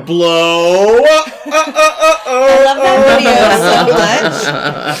 gonna blow. I love that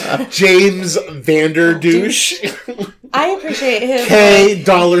video so much. James Vanderdouche. I appreciate his K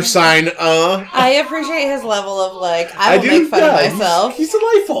 $. I appreciate his level of I will make fun of myself. He's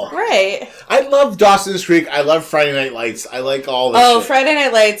delightful. Right. I love Dawson's Creek. I love Friday Night Lights. I like all this shit. Friday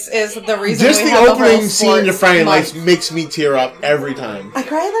Night Lights is the reason Just we the have a opening whole scene to sports Friday Night month. Lights makes me tear up every time. I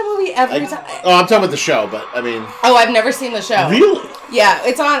cry at that movie every time. Oh, I'm talking about the show, but I mean, Oh, I've never seen the show. really? Yeah,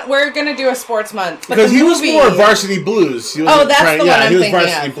 it's on. We're gonna do a sports month. But Because the he was movie- more Varsity Blues. He was Oh, that's the one I'm he was thinking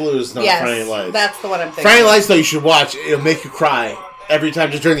Varsity of. Blues, not Yes, Friday Night Lights. that's the one I'm thinking. Friday Night of. Lights, though, you should watch. It'll make you cry every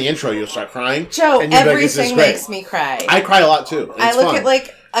time. Just during the intro, you'll start crying. Joe, and you'll be like, "This is everything great." makes me cry. I cry a lot too. I It's look fun.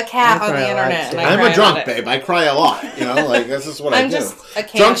 at a cat I on cry the a lot, internet. too. And I I'm cry a drunk, about it. babe. I cry a lot. You know, like this is what I I'm do. just a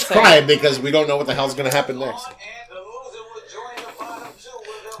Drunks cancer. cry because we don't know what the hell's going to happen next. And the loser will join the bottom two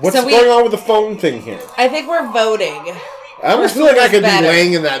with What's So we- going on with the phone thing here? I think we're voting. I almost Or feel like who I is could better? be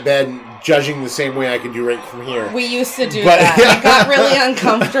laying in that bed and judging the same way I could do right from here. We used to do But- that. It got really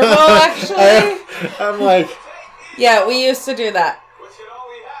uncomfortable, actually. I'm like, Yeah, we used to do that. which can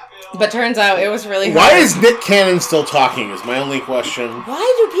only happen But turns out it was really why hard. is Nick Cannon still talking? Is my only question.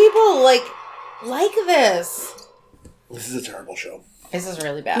 Why do people like this? This is a terrible show. This is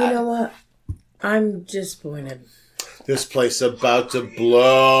really bad. You know what? I'm disappointed. This place about to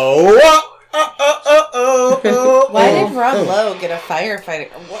blow. Why did Rob Lowe get a firefighter?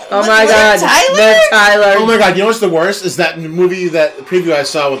 Oh my god, Tyler? Liv Tyler. Oh my god, you know what's the worst? Is that movie, that preview I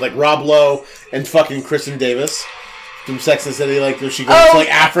saw with Rob Lowe and fucking Kristen Davis from Sex and the City, where she goes Oh. to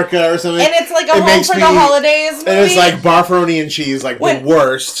Africa or something. And it's like a It home makes for me- the holidays movie. And it's like barfaroni and cheese, the When-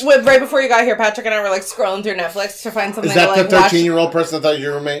 worst. Right before you got here, Patrick and I were scrolling through Netflix to find something Is that to the watch. 13-year-old person that thought you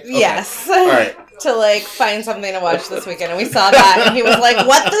were roommate? Okay. Yes. Alright. To find something to watch this weekend, and we saw that, and he was like,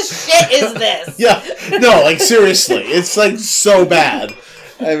 "What the shit is this?" Yeah. No, seriously. It's so bad.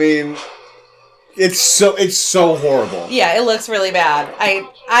 I mean, it's so horrible. Yeah, it looks really bad.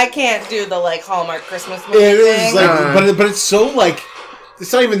 I can't do the Hallmark Christmas movie It thing. is but it's so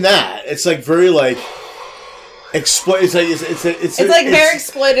it's not even that. It's very it's very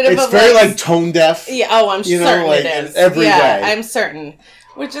exploitative. It's of very tone deaf. Yeah. Oh, I'm you know, certain like, it is. in every yeah, way. I'm certain.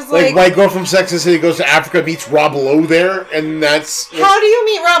 Which is White girl from Sex and the City goes to Africa, meets Rob Lowe there, and that's how do you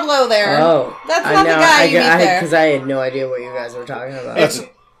meet Rob Lowe there? Oh, That's I not the know. guy you meet there. Because I had no idea what you guys were talking about. that's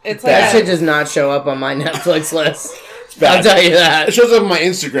It's that like shit does not show up on my Netflix list. bad. I'll tell you that. It shows up on my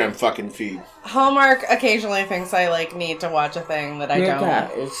Instagram fucking feed. Hallmark occasionally thinks I need to watch a thing that I Your don't.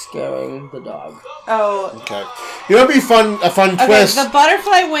 cat is scaring the dog. Oh, Okay, you know, it'd be a fun okay. twist. The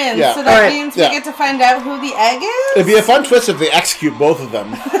butterfly wins, Yeah. so that Alright, means we yeah. get to find out who the egg is. It'd be a fun twist if they execute both of them.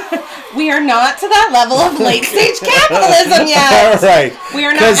 We are not to that level of late stage capitalism All yet. right. We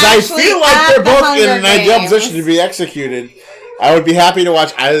are not Because I actually feel like at they're the both Hunger in an ideal Games. position to be executed. I would be happy to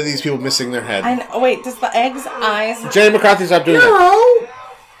watch either of these people missing their head. I know, wait, does the egg's eyes? Jenny McCarthy, stop doing that.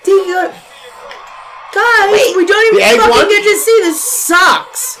 No! Guys, we don't The egg even won? fucking get to see this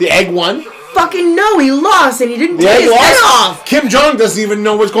sucks. The egg won. Fucking no, he lost and he didn't The take egg his head lost. off. Kim Jong doesn't even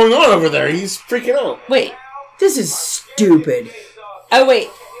know what's going on over there. He's freaking out. Wait. This is stupid. Oh, wait.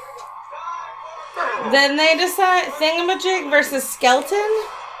 Then they decide Thingamajig versus Skeleton?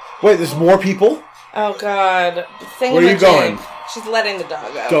 Wait, there's more people? Oh, God. Thingamajig. Where are you going? She's letting the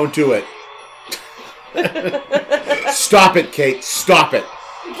dog out. Don't do it. Stop it, Kate. Stop it.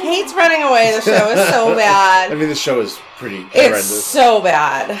 Kate's running away. The show is so I bad. mean, the show is pretty It's horrendous. so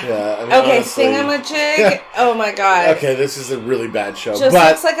bad. Yeah. I mean, Okay, honestly. Thingamajig. Oh, my God. Okay, this is a really bad show. Just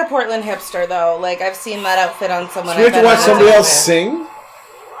but looks like a Portland hipster, though. I've seen that outfit on someone. so we have to I've been watch on somebody a else date sing?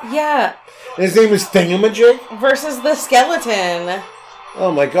 with. Yeah. And his name is Thingamajig? Versus the skeleton.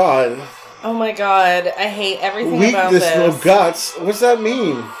 Oh my god. Oh my god, I hate everything about Weakness, no this. guts. What's that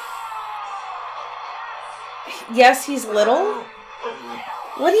mean? Yes, he's little?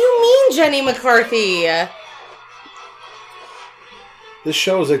 What do you mean, Jenny McCarthy? This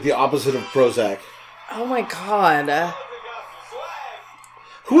show is like the opposite of Prozac. Oh my god.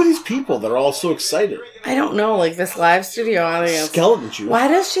 Who are these people that are all so excited? I don't know, like this live studio audience. Skeleton Jew. Why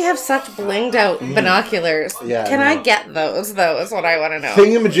does she have such blinged out binoculars? Yeah, Can I I know. get those, though, is what I want to know.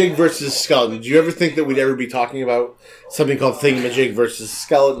 Thingamajig versus Skeleton. Do you ever think that we'd ever be talking about something called Thingamajig versus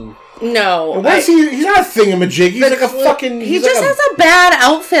Skeleton? No. What's he? He's not a Thingamajig. He's like a fucking... He he's just like has a bad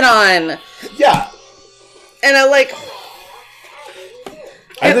outfit on. Yeah. And I like...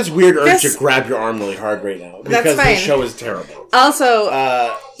 I have this weird urge this- to grab your arm really hard right now. That's Because fine. this show is terrible. Also,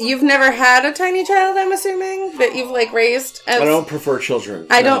 you've never had a tiny child, I'm assuming, that you've, like, raised? As... I don't prefer children.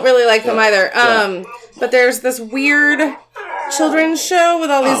 I don't really like them either. Yeah. But there's this weird children's show with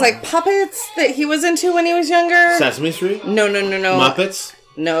all these, like, puppets that he was into when he was younger. Sesame Street? No. Muppets?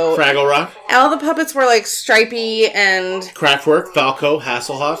 No. Fraggle Rock? All the puppets were, like, stripy and... Kraftwerk? Falco?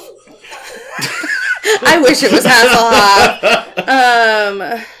 Hasselhoff? I wish it was Hasselhoff.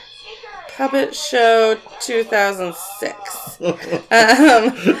 Puppet Show 2006.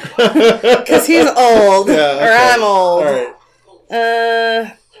 Because he's old. Yeah, okay. Or I'm old. All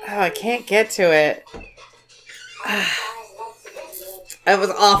right. I can't get to it. It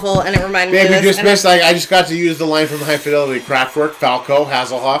was awful, and it reminded me Babe, of you this. just and missed, I just got to use the line from High Fidelity. Kraftwerk, Falco,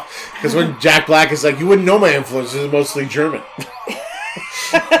 Hasselhoff. Because when Jack Black is like, you wouldn't know my influences are mostly German.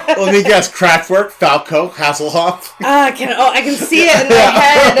 Let me guess. Kraftwerk, Falco, Hasselhoff. I can see it in my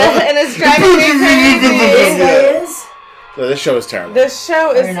head, and it's driving me crazy. No, this show is terrible. This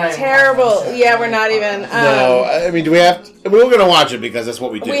show is terrible. Yeah, we're not even. No, I mean, do we have to... We're going to watch it because that's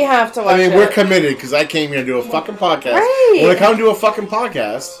what we do. We have to watch I mean, it. we're committed because I came here to do a fucking podcast. Right. When I come to a fucking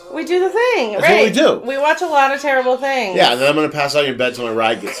podcast... We do the thing. That's right. what we do. We watch a lot of terrible things. Yeah, and then I'm going to pass out your bed till my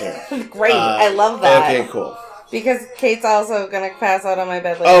ride gets here. Great. I love that. Okay, cool. Because Kate's also going to pass out on my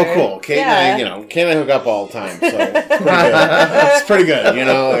bed later. Oh, cool. Kate and I, Kate and I hook up all the time, so it's pretty good. It's pretty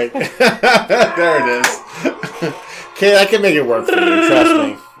good, like, there it is. Kate, I can make it work for you, trust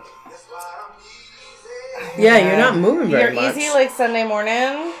me. Yeah, you're not moving very You're much. easy like Sunday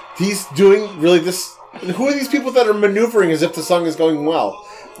morning. He's doing really this... Who are these people that are maneuvering as if the song is going well?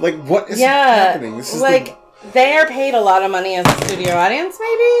 Like, what is happening? This is like, they are paid a lot of money as a studio audience,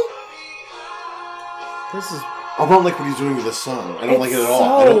 maybe? This is... I don't like what he's doing with this song. I don't like it at all. so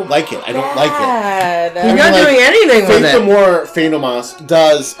I don't like it. I don't like it. bad. He's not doing anything with Faith it. Amore Phenomas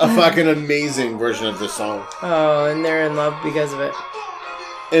does a fucking amazing version of this song. Oh, and they're in love because of it.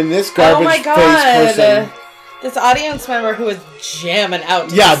 And this Oh garbage my face god. person... This audience member who is jamming out.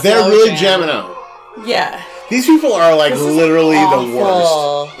 To Yeah, the they're slow really jam. jamming out. Yeah. These people are like This is literally awful. the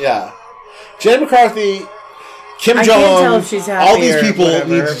worst. Yeah. Jen McCarthy, Kim I Jong, can't tell if she's happy all these or people whatever,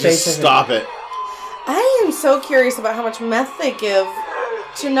 need her to face just isn't- stop it. I am so curious about how much meth they give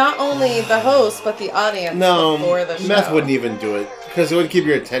to not only the host, but the audience No, before the show. meth wouldn't even do it because it would keep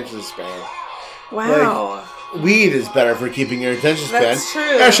your attention span. Wow. Weed is better for keeping your attention span. That's true.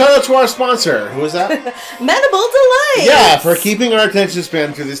 Yeah, shout out to our sponsor. Who was that? Medible delight. Yeah, for keeping our attention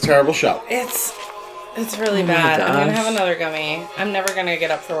span through this terrible show. It's really bad. I'm gonna gosh. have another gummy. I'm never gonna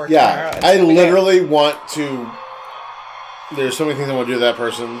get up for work Yeah, tomorrow. It's I gonna be literally want to. There's so many things I want to do to that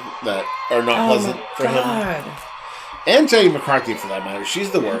person that are not good. pleasant for him. God. And Jenny McCarthy, for that matter.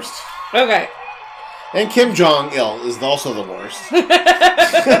 She's the worst. Okay. And Kim Jong-il is also the worst.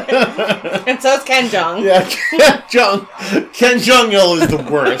 And so is Ken Jong. Yeah, Ken Jong-il is the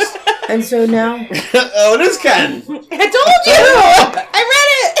worst. And so now... Oh, it is Ken. I told you! I read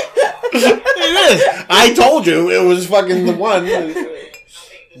it! It is. I told you it was fucking the one.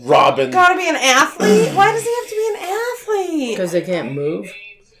 Robin. Gotta be an athlete? Why does he have to be an athlete? Because they can't move.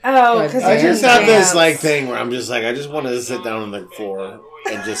 Oh, because I he just can have this dance. like thing where I'm just like I just want to sit down on the floor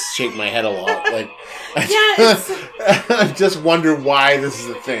and just shake my head a lot. Like, I just wonder why this is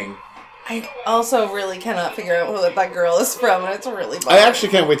a thing. I also really cannot figure out who that girl is from, and it's really bad. I actually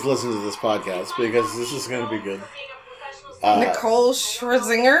can't wait to listen to this podcast because this is going to be good. Nicole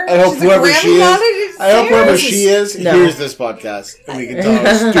Scherzinger? I hope She's a whoever she Grammy-nominated is, I hope singer? whoever she is No. hears this podcast and we can tell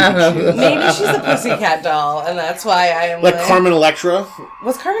how stupid she is. Maybe she's a pussycat doll, and that's why I am Like Carmen Electra,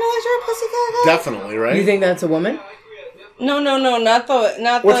 Was Carmen Electra a pussycat doll? definitely, right? You think that's a woman? No, not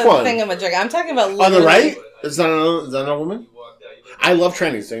the Which one? thingamajig. I'm talking about On the literally- right, is that a woman? I love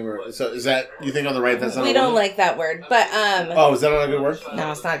trannies. So is that you think on the right? That's not. We a don't woman? like that word, but Oh, is that not a good word?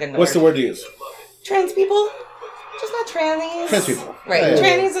 no, it's not good. What's the word to use? Trans people, just not trannies. Trans people. Right? Yeah, yeah,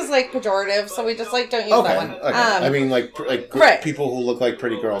 yeah. Trannies is like pejorative, so we just like don't use Okay. that one. Okay. I mean, like right. people who look like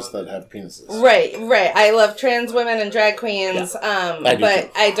pretty girls that have penises. Right. I love trans women and drag queens, I do but too.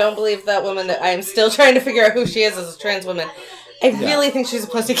 I don't believe that woman that I'm still trying to figure out who she is as a trans woman. I really think she's a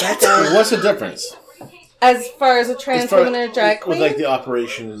pussycat doll. What's the difference? As far as a trans woman and a drag queen? With like the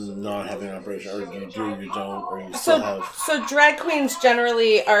operation and not having an operation, or you do, you don't, or you still have. So drag queens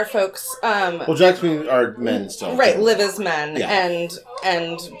generally are folks. Well, drag queens are men still. Right, live as men, Yeah.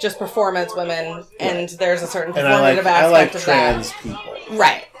 and just perform as women, and there's a certain And performative I aspect like of trans that. people.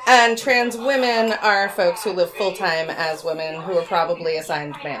 Right. And trans women are folks who live full time as women who are probably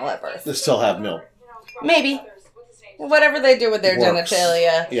assigned male at birth. They still have milk. Maybe. Whatever they do with their Works.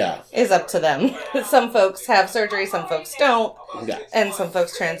 genitalia Yeah. is up to them. Some folks have surgery, some folks don't, Yeah. and some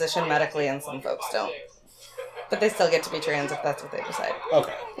folks transition medically and some folks don't. But they still get to be trans if that's what they decide.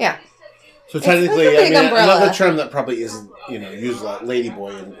 Okay. Yeah. So technically, like a big umbrella. another term that probably isn't, used a lot,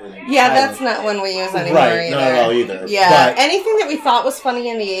 ladyboy. Yeah, that's not one we use anymore right, either. not at all either. Yeah, But anything that we thought was funny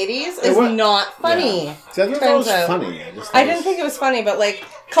in the 80s is not funny. Yeah. See, I thought that was funny. I didn't think it was funny, but like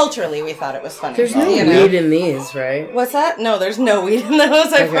culturally we thought it was funny. There's no weed in these, right? What's that? No, there's no weed in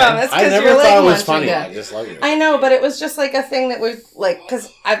those, I promise. I never you're, thought like, it was munching funny. it. I just love it. I know, but it was just like a thing that we've like, because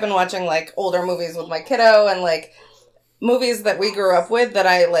I've been watching like older movies with my kiddo and like movies that we grew up with that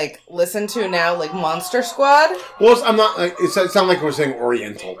I like listen to now, like Monster Squad. Well, I'm not. Like, it sounds like we're saying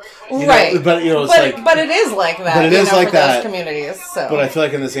Oriental, Right? But it's but it is like that. But it is like for that. Those communities. So, But I feel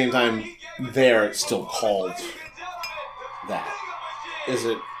like in the same time, there it's still called that. Is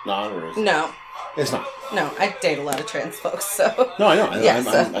it not, or is it? no, It's not. no, I date a lot of trans folks, so No, I know. Yes,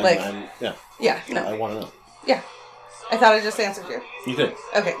 Yeah, yeah, I no, want to know. yeah. I thought I just answered you. You did.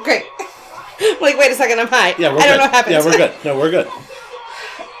 Okay, great. Like, wait a second, I'm high. Yeah, we're I good. don't know what happened. Yeah, we're good. No, we're good.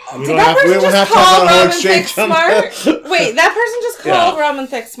 We Did don't that have, we person don't have just to call have a whole Robin Thicke exchange on smart? that. Wait, that person just called Yeah. Robin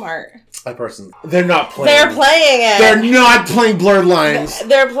Thicke smart. That person. They're not playing. They're playing it. They're not playing Blurred Lines.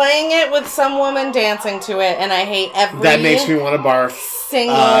 They're playing it with some woman dancing to it, and I hate every That makes me want to barf.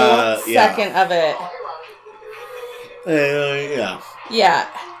 single yeah. second of it. Yeah. Yeah.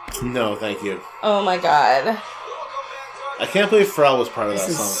 No, thank you. Oh my god. I can't believe Pharrell was part of that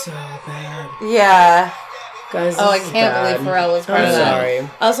This is song. so bad. Yeah. Guys, Oh, I this is can't bad. believe Pharrell was part I'm of that. sorry.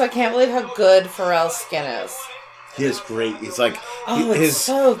 Also, I can't believe how good Pharrell's skin is. He is great. He's like Oh, it's his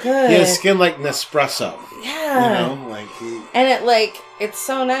so good. he has skin like Nespresso. Yeah. You know, like he. And it like it's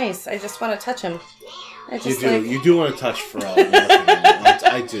so nice. I just want to touch him. I You just do. like You do want to touch Pharrell.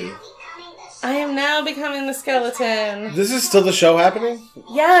 I do. I am now becoming the skeleton. This is still the show happening?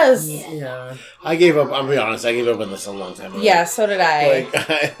 Yes. Yeah. I gave up. I'll be honest. I gave up on this a long time ago. Yeah, so did I.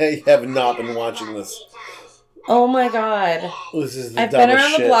 Like I have not been watching this. Oh my god. This is the I've been dumbest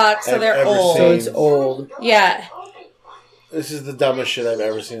around the shit block, so I've they're ever old. So seen. it's old. Yeah. This is the dumbest shit I've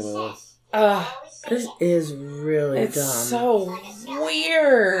ever seen in my life. Ugh. This is really It's dumb. so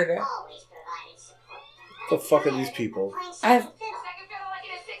weird. What the fuck are these people?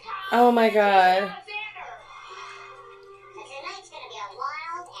 Oh my god.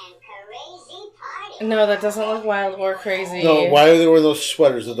 No, that doesn't look wild or crazy. No, why are they wearing those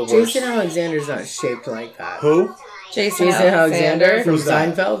sweaters? They're the worst. Jason Alexander's not shaped like that. Who? Jason Jason Alexander from Who's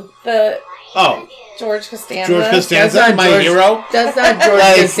that? Seinfeld? The Oh, George Costanza. George Costanza, That's not my George- hero. That's not George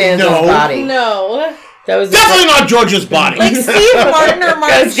Like, Costanza's no. body. No. That was Definitely not George's body. Like Steve Martin or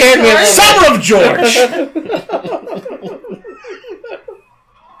Martin That scared me a Short. little Summer of George.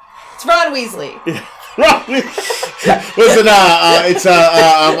 It's Ron Weasley. Listen,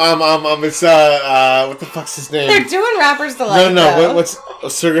 what the fuck's his name? They're doing Rappers Delight. No, though. what's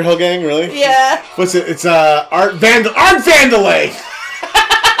Sugar Hill Gang? Really? Yeah. What's it? It's Art Vandelay.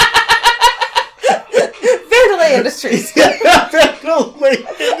 Vandalay Industries. Vandelay.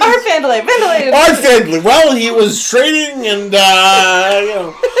 Art Vandalay. Vandalay Art Industries. Vandalay. Well, he was trading, and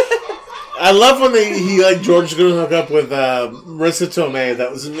I love when he like George's gonna hook up with Marissa Tomei.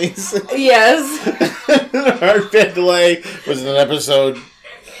 That was amazing. Yes. Art Vandalay was in an episode.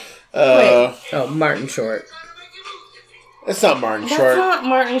 Wait. Oh, Martin Short. It's not Martin That's Short. not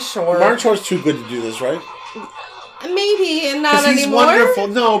Martin Short. Martin Short's too good to do this, right? Maybe, and not 'Cause he's anymore. wonderful.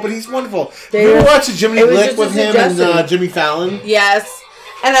 No, but he's wonderful. They You ever were- watch a Jimmy it was Blick just with a him and suggestion. Jimmy Fallon? Yes.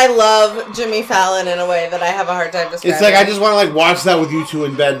 And I love Jimmy Fallon in a way that I have a hard time describing. It's like I just want to like watch that with you two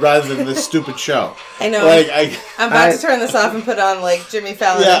in bed rather than this stupid show. I know. Like I'm about to turn this off and put on like Jimmy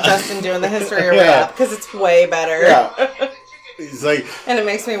Fallon Yeah. and Justin doing the history of Yeah. rap because it's way better. yeah. He's like, And it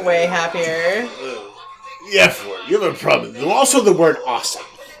makes me way happier. yeah, for it. You have a problem. Also, the word awesome.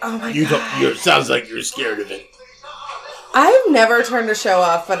 Oh my You god. don't. You sounds like you're scared of it. I've never turned a show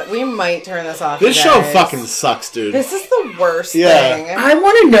off, but we might turn this off. This you show guys. fucking sucks, dude. This is the worst Yeah. thing. I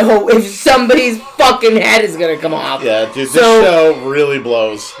want to know if somebody's fucking head is gonna come off. Yeah, dude. This So- show really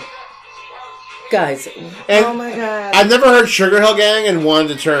blows. Guys, And Oh my god. I've never heard Sugar Hill Gang and wanted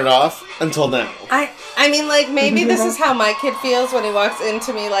to turn it off until now. I mean, like, maybe this is how my kid feels when he walks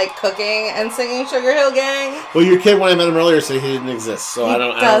into me, like, cooking and singing Sugar Hill Gang. Well, your kid, when I met him earlier, said he didn't exist, so I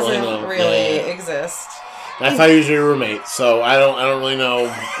don't Doesn't really know. really Yeah. exist. And I thought he was your roommate, so I don't really know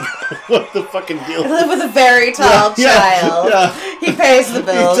what the fucking deal I is. live with a very tall child. Yeah. He pays the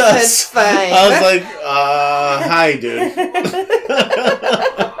bills. He does. It's fine. I was like, hi, dude.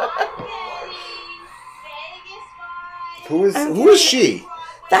 Who is she?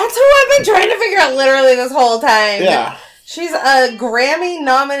 That's who I've been trying to figure out literally this whole time. Yeah. She's a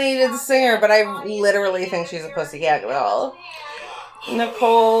Grammy-nominated singer, but I literally think she's a Pussycat Doll.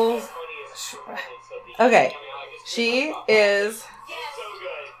 Nicole... Okay. She is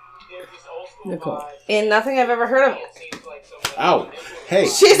Nicole. in Nothing I've Ever Heard of. Ow. Hey.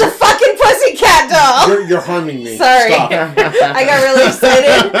 She's a fucking Pussycat Doll! You're harming me. Sorry. Stop. I got really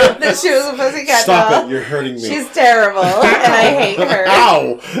excited that she was a Pussycat Doll. Stop it. You're hurting me. She's terrible, and I hate her.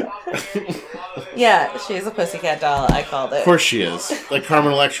 Ow. Yeah, she's a Pussycat Doll. I called it. Of course she is. Like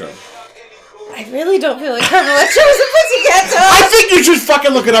Carmen Electra. I really don't feel like Carmen Electra was a Pussycat Doll. I think you should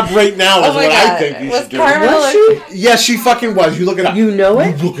fucking look it up right now. Is Oh my what God. I think you Was should do. Carmen Was Electra? Yes, she fucking was. You look it up. You know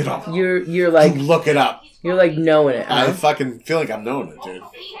it? You look it up. You're like Look it up. you're like knowing it. I Huh? fucking feel like I'm knowing it, dude.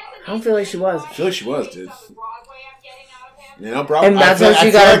 I don't feel like she was. I feel like she was, dude. You know, bro. And that's I how feel- she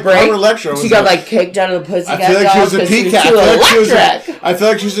I got feel her like break. Carmen Electra was She got a- like kicked out of the Pussycat I feel like she Doll was a 'cause she was PCAT. too electric. I feel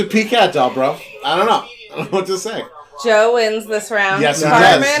like she was a PCAT doll, bro. I don't know. I don't know what to say. Joe wins this round. Yes, he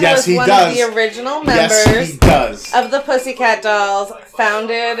Carmen does. Yes, was he one does. of the original members Yes, he does. of the Pussycat Dolls,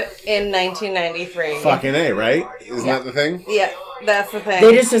 founded in 1993. Fucking A, right? Isn't Yeah. that the thing? Yeah, that's the thing.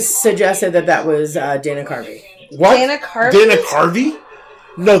 They just suggested that was Dana Carvey. What? Dana Carvey? Dana Carvey?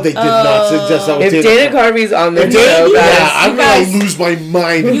 No, they did not suggest that was If Dana Carvey's on this If Dana- show, guys, yeah, I'm guys- gonna lose my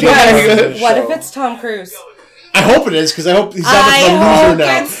mind. if You Dana guys, Carvey's on this what show. if it's Tom Cruise? I hope it is, because I hope he's not I a hope loser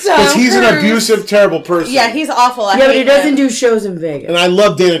now. it's Tom Because he's an Cruise. abusive, terrible person. Yeah, he's awful. I yeah, but hate he doesn't him. do shows in Vegas. And I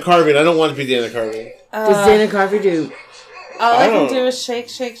love Dana Carvey, and I don't want to be Dana Carvey. Does Dana Carvey do? All I I can don't- do is shake,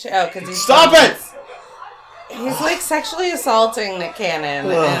 shake, shake. Oh, because he's Stop it! He's like sexually assaulting Nick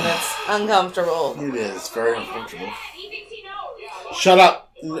Cannon, and it's uncomfortable. It is very uncomfortable. Shut up.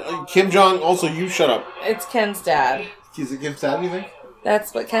 Kim Jong, also you shut up. It's Ken's dad. Is it Kim Sad, you think?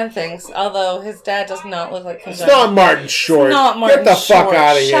 That's what Ken thinks. Although his dad does not look like Ken. It's not Martin Short. Not Martin Get the fuck Short.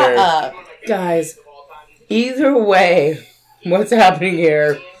 out of Shut here. up. Guys, either way, what's happening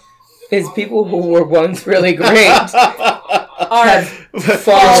here is people who were once really great Are have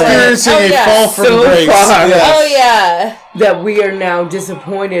fallen Experiencing Oh, a yeah. fall from So grace. far. Yes. Oh yeah. that we are now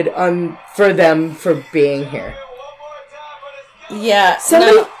disappointed for them for being here. Yeah.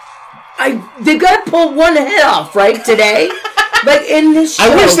 Somebody, no. they've got to pull one head off right today. Like in this show.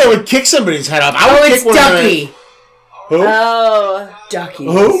 I wish they would kick somebody's head off. I would Oh, kick it's one Ducky. Of Who? Oh, Ducky.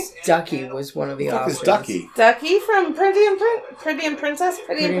 Who? Ducky was one of the Who the fuck is options. Ducky? Ducky from Pretty and Princess,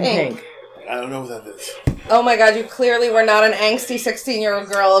 Pretty Pretty and in Pink. Pink. I don't know what that is. Oh my God! You clearly were not an angsty 16-year-old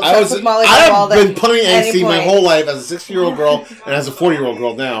girl I obsessed with Molly have Ringwald been at plenty any angsty my point. whole life as a 16-year-old girl and as a 40-year-old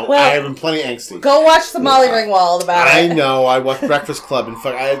girl now. Well, I have been plenty angsty. Go watch the Molly Ringwald about I it. know. I watched Breakfast Club and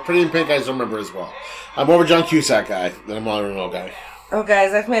fuck. I had Pretty in Pink. I just don't remember as well. I'm more of a John Cusack guy than a Molly Ringwald guy. Oh,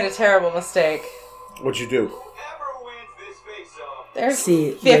 guys, I've made a terrible mistake. What'd you do? Whoever wins this face-off There's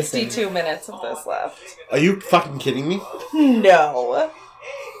See, 52 minutes of this left. Are you fucking kidding me? No.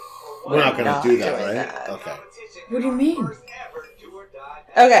 We're not gonna not do that, doing right? that. Okay. What do you mean? ever do or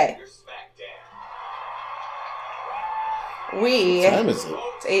die Okay. your SmackDown. We. What time is it?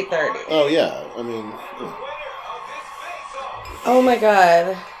 It's 8:30. Oh yeah. I mean, Winner of this face-off, Oh my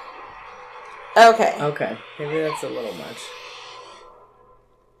God. Okay. Okay, maybe that's a little much.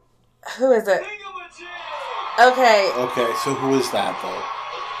 Who is it? Thingamajig. Okay. okay. So who is that though?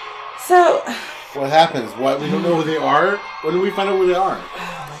 So. What happens? What we don't know who they are? When do we find out who they are?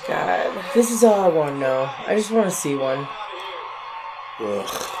 Oh my God. This is all I want to know. I just want to see one. Ugh.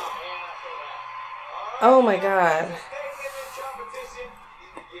 Oh my God.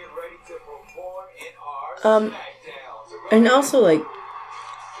 Get ready to perform in our SmackDown. And also like,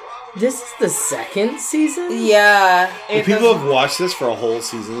 this is the second season. Yeah. If people have watched this for a whole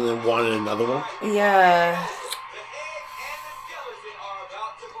season and wanted another one, Yeah.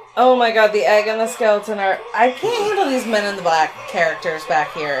 Oh my God, the egg and the skeleton are. I can't handle these Men in the Black characters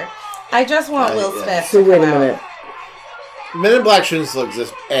back here. I just want Will yeah. Smith. So to wait come a out. minute. Men in Black shouldn't still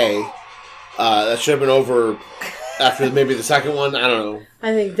exist. That should have been over after maybe the second one. I don't know.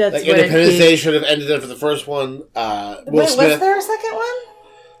 I think that's Like when it Independence peaked. Day should have ended after the first one. Will Wait, Smith. was there a second one?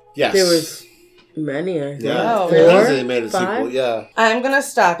 Yes. There was many. I think. Yeah. Oh, Independence really? Day made a sequel. Five? Yeah. I'm gonna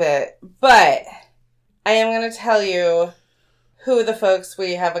stop it, but I am going to tell you who the folks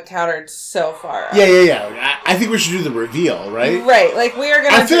we have encountered so far are. Yeah. I think we should do the reveal, right? Right. Like, we are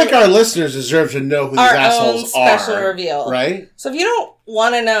going to I feel like our listeners deserve to know who these our assholes own special are. reveal. Right? So if you don't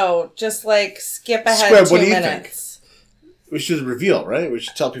want to know, just, like, skip ahead Squib, 2 what do you minutes. We should reveal, right? We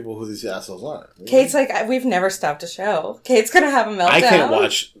should tell people who these assholes are. Kate's like, we've never stopped a show. Kate's going to have a meltdown. I can't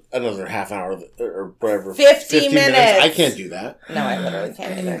watch another half hour or whatever. 50 minutes. I can't do that. No, I literally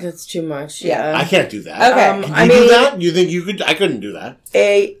can't I think either. that's too much. Yeah. I can't do that. Okay. Can I you mean- do that? You think you could? I couldn't do that.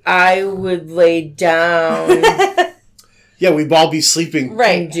 I would lay down Yeah, we'd all be sleeping and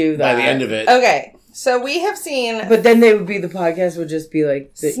Right. do that. by the end of it. Okay. So we have seen... But then the podcast would just be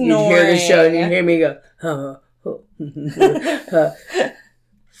like, you'd hear the show and you'd hear me go,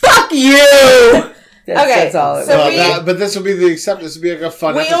 fuck you! That's all it so was. we- But this would be the except. This would be like a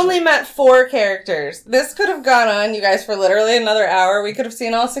fun. We episode. only met 4 characters. This could have gone on, you guys, for literally another hour. We could have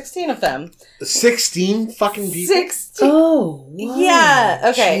seen all 16 of them. 16 fucking people. 16. Oh, wow. Yeah.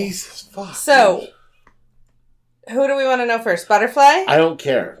 Okay. Jesus fuck. So, who do we want to know first? Butterfly? I don't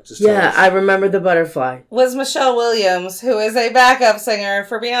care. Just tell Yeah, us. I remember the butterfly. Was Michelle Williams, who is a backup singer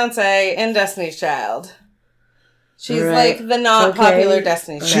for Beyonce in Destiny's Child. She's Right. like the not Okay. popular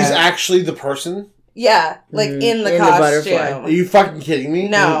Destiny's She's Child. actually the person. Yeah, like in the In the costume. butterfly. Are you fucking kidding me?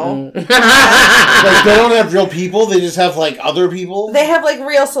 No. Like they don't have real people. They just have like other people. They have like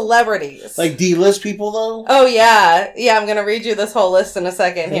real celebrities. Like D-list people though. Oh yeah. Yeah, I'm gonna read you this whole list in a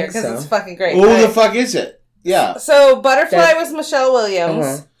second here think because so. it's fucking great. Who the But- fuck is it? Yeah. So Butterfly That- was Michelle Williams.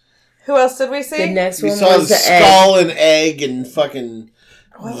 Uh-huh. Who else did we The see? next We one saw was the the egg. skull and egg and fucking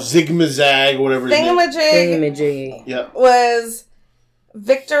zigmazag, whatever. his name- Thingamajig Thingamajiggy. Yeah. was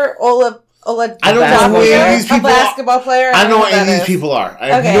Victor Oladipo. I don't know who any of these a people are. basketball player. I don't know what who any of that these is. people are. I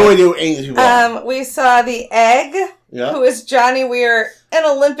have Okay. no idea what any of these people are. We saw the Egg, Yeah. who is Johnny Weir, an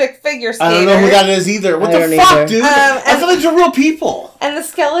Olympic figure skater. I don't know who that is either. What I the don't fuck, either. dude? I and- thought these were real people. And the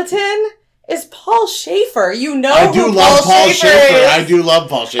skeleton is Paul Schaefer. You know I who do love Paul Schaefer. is. I do love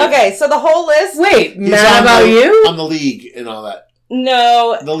Paul Schaefer. Okay, so the whole list. Wait, He's mad on about the- you? On the league and all that.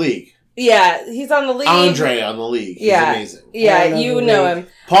 No, The league. yeah, he's on the league. Andre on the league. He's Yeah. amazing. Yeah, I don't know you the know league. him.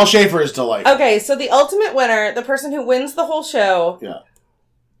 Paul Schaefer is delightful. Okay, so the ultimate winner, the person who wins the whole show, Yeah.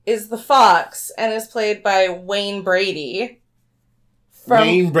 is the Fox and is played by Wayne Brady.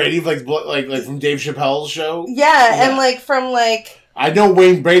 Wayne Brady, like from Dave Chappelle's show. Yeah, and Yeah. like from like I know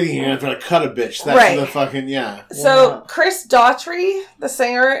Wayne Brady and I'm gonna cut a bitch. That's Right. the fucking yeah. so Wow. Chris Daughtry, the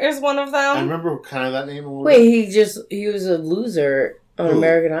singer, is one of I them. remember kind of that name a little Wait, bit. he was a loser on Who?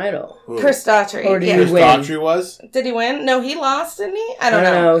 American Idol. Who? Chris Daughtry. Or did yeah. he Chris win? Daughtry was? Did he win? No, he lost, didn't he? I I don't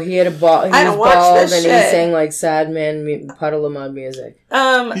don't know. know. He had a ball. He I was don't watch bald this and he shit. sang like sad man puddle of mud music.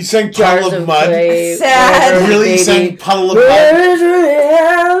 He sang Jars Puddle of Mud. Clay, Sad. whatever, Really baby. sang Puddle of Mud. Where is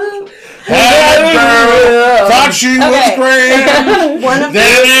real? Hey, girl, thought she was Okay. great. One of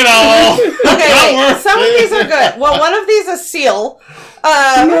Then these. it all. Okay, wait, some of these are good. Well, one of these is Seal.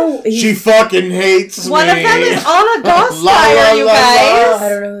 No, She fucking hates One me. of them is Anna La, la, Gosteyer, you la, la. guys. I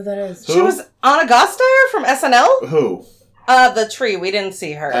don't know who that is. She was Anna Gosteyer from SNL. Who? The Tree. We didn't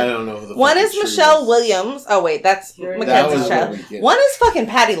see her. I don't know who the One fuck is she Michelle is. Williams. Oh wait, that's That Mackenzie's was child. what we get. One is fucking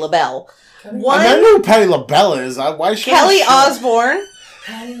Patti LaBelle. I mean, I One know who Patti LaBelle is. Why should Kelly I? Osbourne,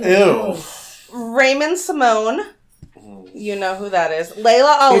 Ew. Raymond Simone. You know who that is.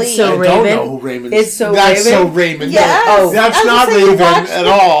 Layla Ali. It's so I Raven? don't know who Raymond It's so That's Raven? so Raymond. Yes. Oh. That's I was not gonna say, you Raven watched at the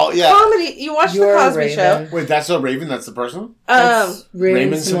all. Yeah. Comedy. You watched You're the Cosby Raven. Wait, that's so Raven? That's the person? Show.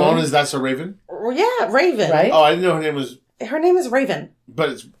 Raymond Simone is That's so Raven? Yeah, Raven. Right? Oh, I didn't know her name was. Her name is Raven. But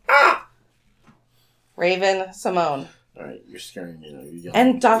it's. Raven Simone. All right, you're scaring me now. You're yelling.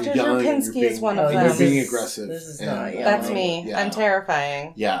 And Dr. You're yelling and Drapinski you're is one of and them. You're being This is- aggressive. this is and- not yelling. That's me. Yeah. I'm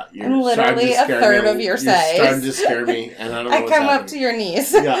terrifying. Yeah, you're I'm literally starting to a scare third me. of your You're size. starting to scare me, and I don't know I what's come up happening. to your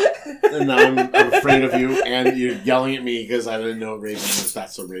knees. Yeah, and I'm afraid of you, and you're yelling at me because I didn't know Raven was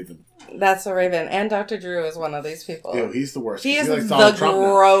That's so Raven. That's a Raven. And Dr. Drew is one of these people. Ew, he's the worst. He He's is like the Donald Trump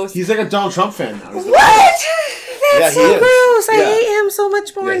now. gross. He's like a Donald Trump fan now. He's the What? worst. That's Yeah, he so is. gross. I Yeah. hate him so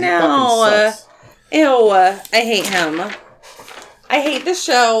much more Yeah, he now. fucking sucks. Ew. I hate him. I hate the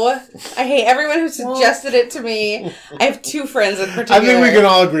show. I hate everyone who suggested it to me. I have 2 friends in particular. I think we can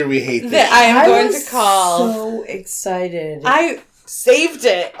all agree we hate this. that I am going was to call. so excited. I saved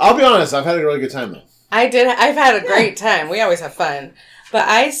it. I'll be honest, I've had a really good time though. I did. I've had a great time. We always have fun. But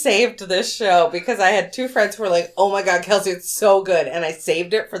I saved this show because I had 2 friends who were like, "Oh my god, Kelsey, it's so good," and I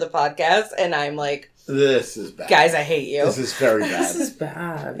saved it for the podcast. And I'm like, This is bad. "Guys, I hate you. This is very This bad. is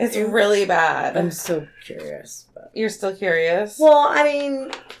bad. It's really bad." I'm so curious. But. You're still curious? Well, I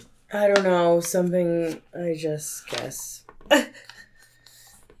mean, I don't know. Something I just guess.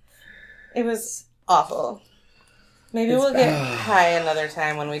 It was awful. Maybe It's we'll get high another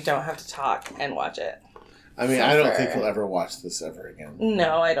time when we don't have to talk and watch it. I mean, I don't think we'll ever watch this ever again.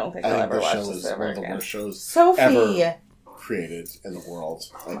 No, I don't think I'll ever this watch show this is ever one of the again. worst shows Sophie! ever created in the world.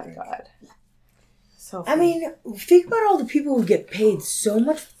 Oh my god. Sophie. I mean, think about all the people who get paid so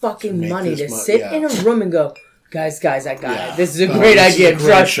much fucking Make money this to mo- sit yeah. in a room and go, guys, I got Yeah. it. This is a Oh, great this is idea. a great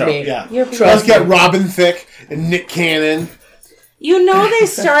Trust show. me. Yeah. You're Let's get Robin Thicke and Nick Cannon. You know they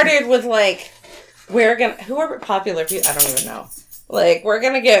started with like, who are popular people? I don't even know. Like, we're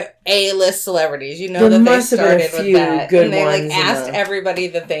gonna get A-list celebrities. You know There that they must have been a started few with that. good And they like ones in asked the- everybody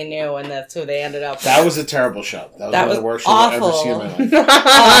that they knew, and that's who they ended up with. That was a terrible show. That was one of the worst shows I've ever seen in my life.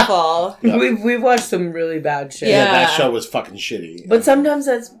 awful. Yeah. We've watched some really bad shit. Yeah. That show was fucking shitty. But sometimes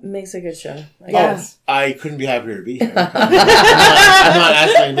that makes a good show. I guess. I couldn't be happier to be here. I'm not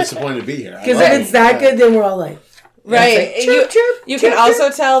actually disappointed to be here. I Because love if it. it's that good, then we're all like, Right. It's like, chirp, You chirp, can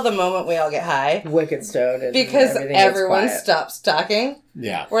also tell the moment we all get high wicked stoned. And because everything gets everyone quiet. stops talking.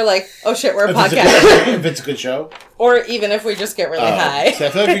 Yeah. We're like, oh shit, we're a If it's podcast. if it's a good show. Or even if we just get really high. So I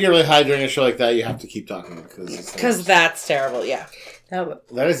feel like if you get really high during a show like that, you have to keep talking Because that's terrible, yeah.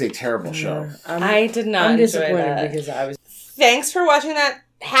 that is a terrible show. I did not I'm enjoy disappointed that. because I was. Thanks for watching that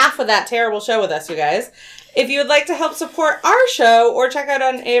half of that terrible show with us, you guys. If you would like to help support our show or check out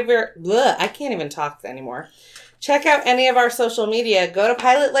any of your... I can't even talk anymore. Check out any of our social media. Go to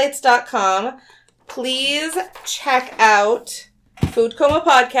pilotlights.com. Please check out Food Coma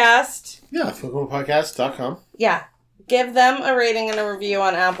Podcast. Yeah, foodcomapodcast.com. Yeah. Give them a rating and a review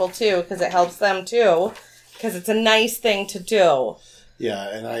on Apple, too, because it helps them, too. Because it's a nice thing to do. Yeah,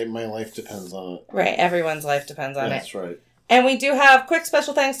 and my life depends on it. Right. Everyone's life depends on it. That's right. And we do have quick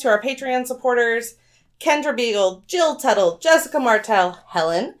special thanks to our Patreon supporters, Kendra Beagle, Jill Tuttle, Jessica Martell,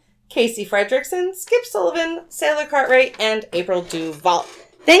 Helen, Casey Fredrickson, Skip Sullivan, Sailor Cartwright, and April Duval.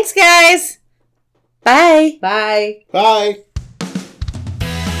 Thanks, guys! Bye! Bye. Bye.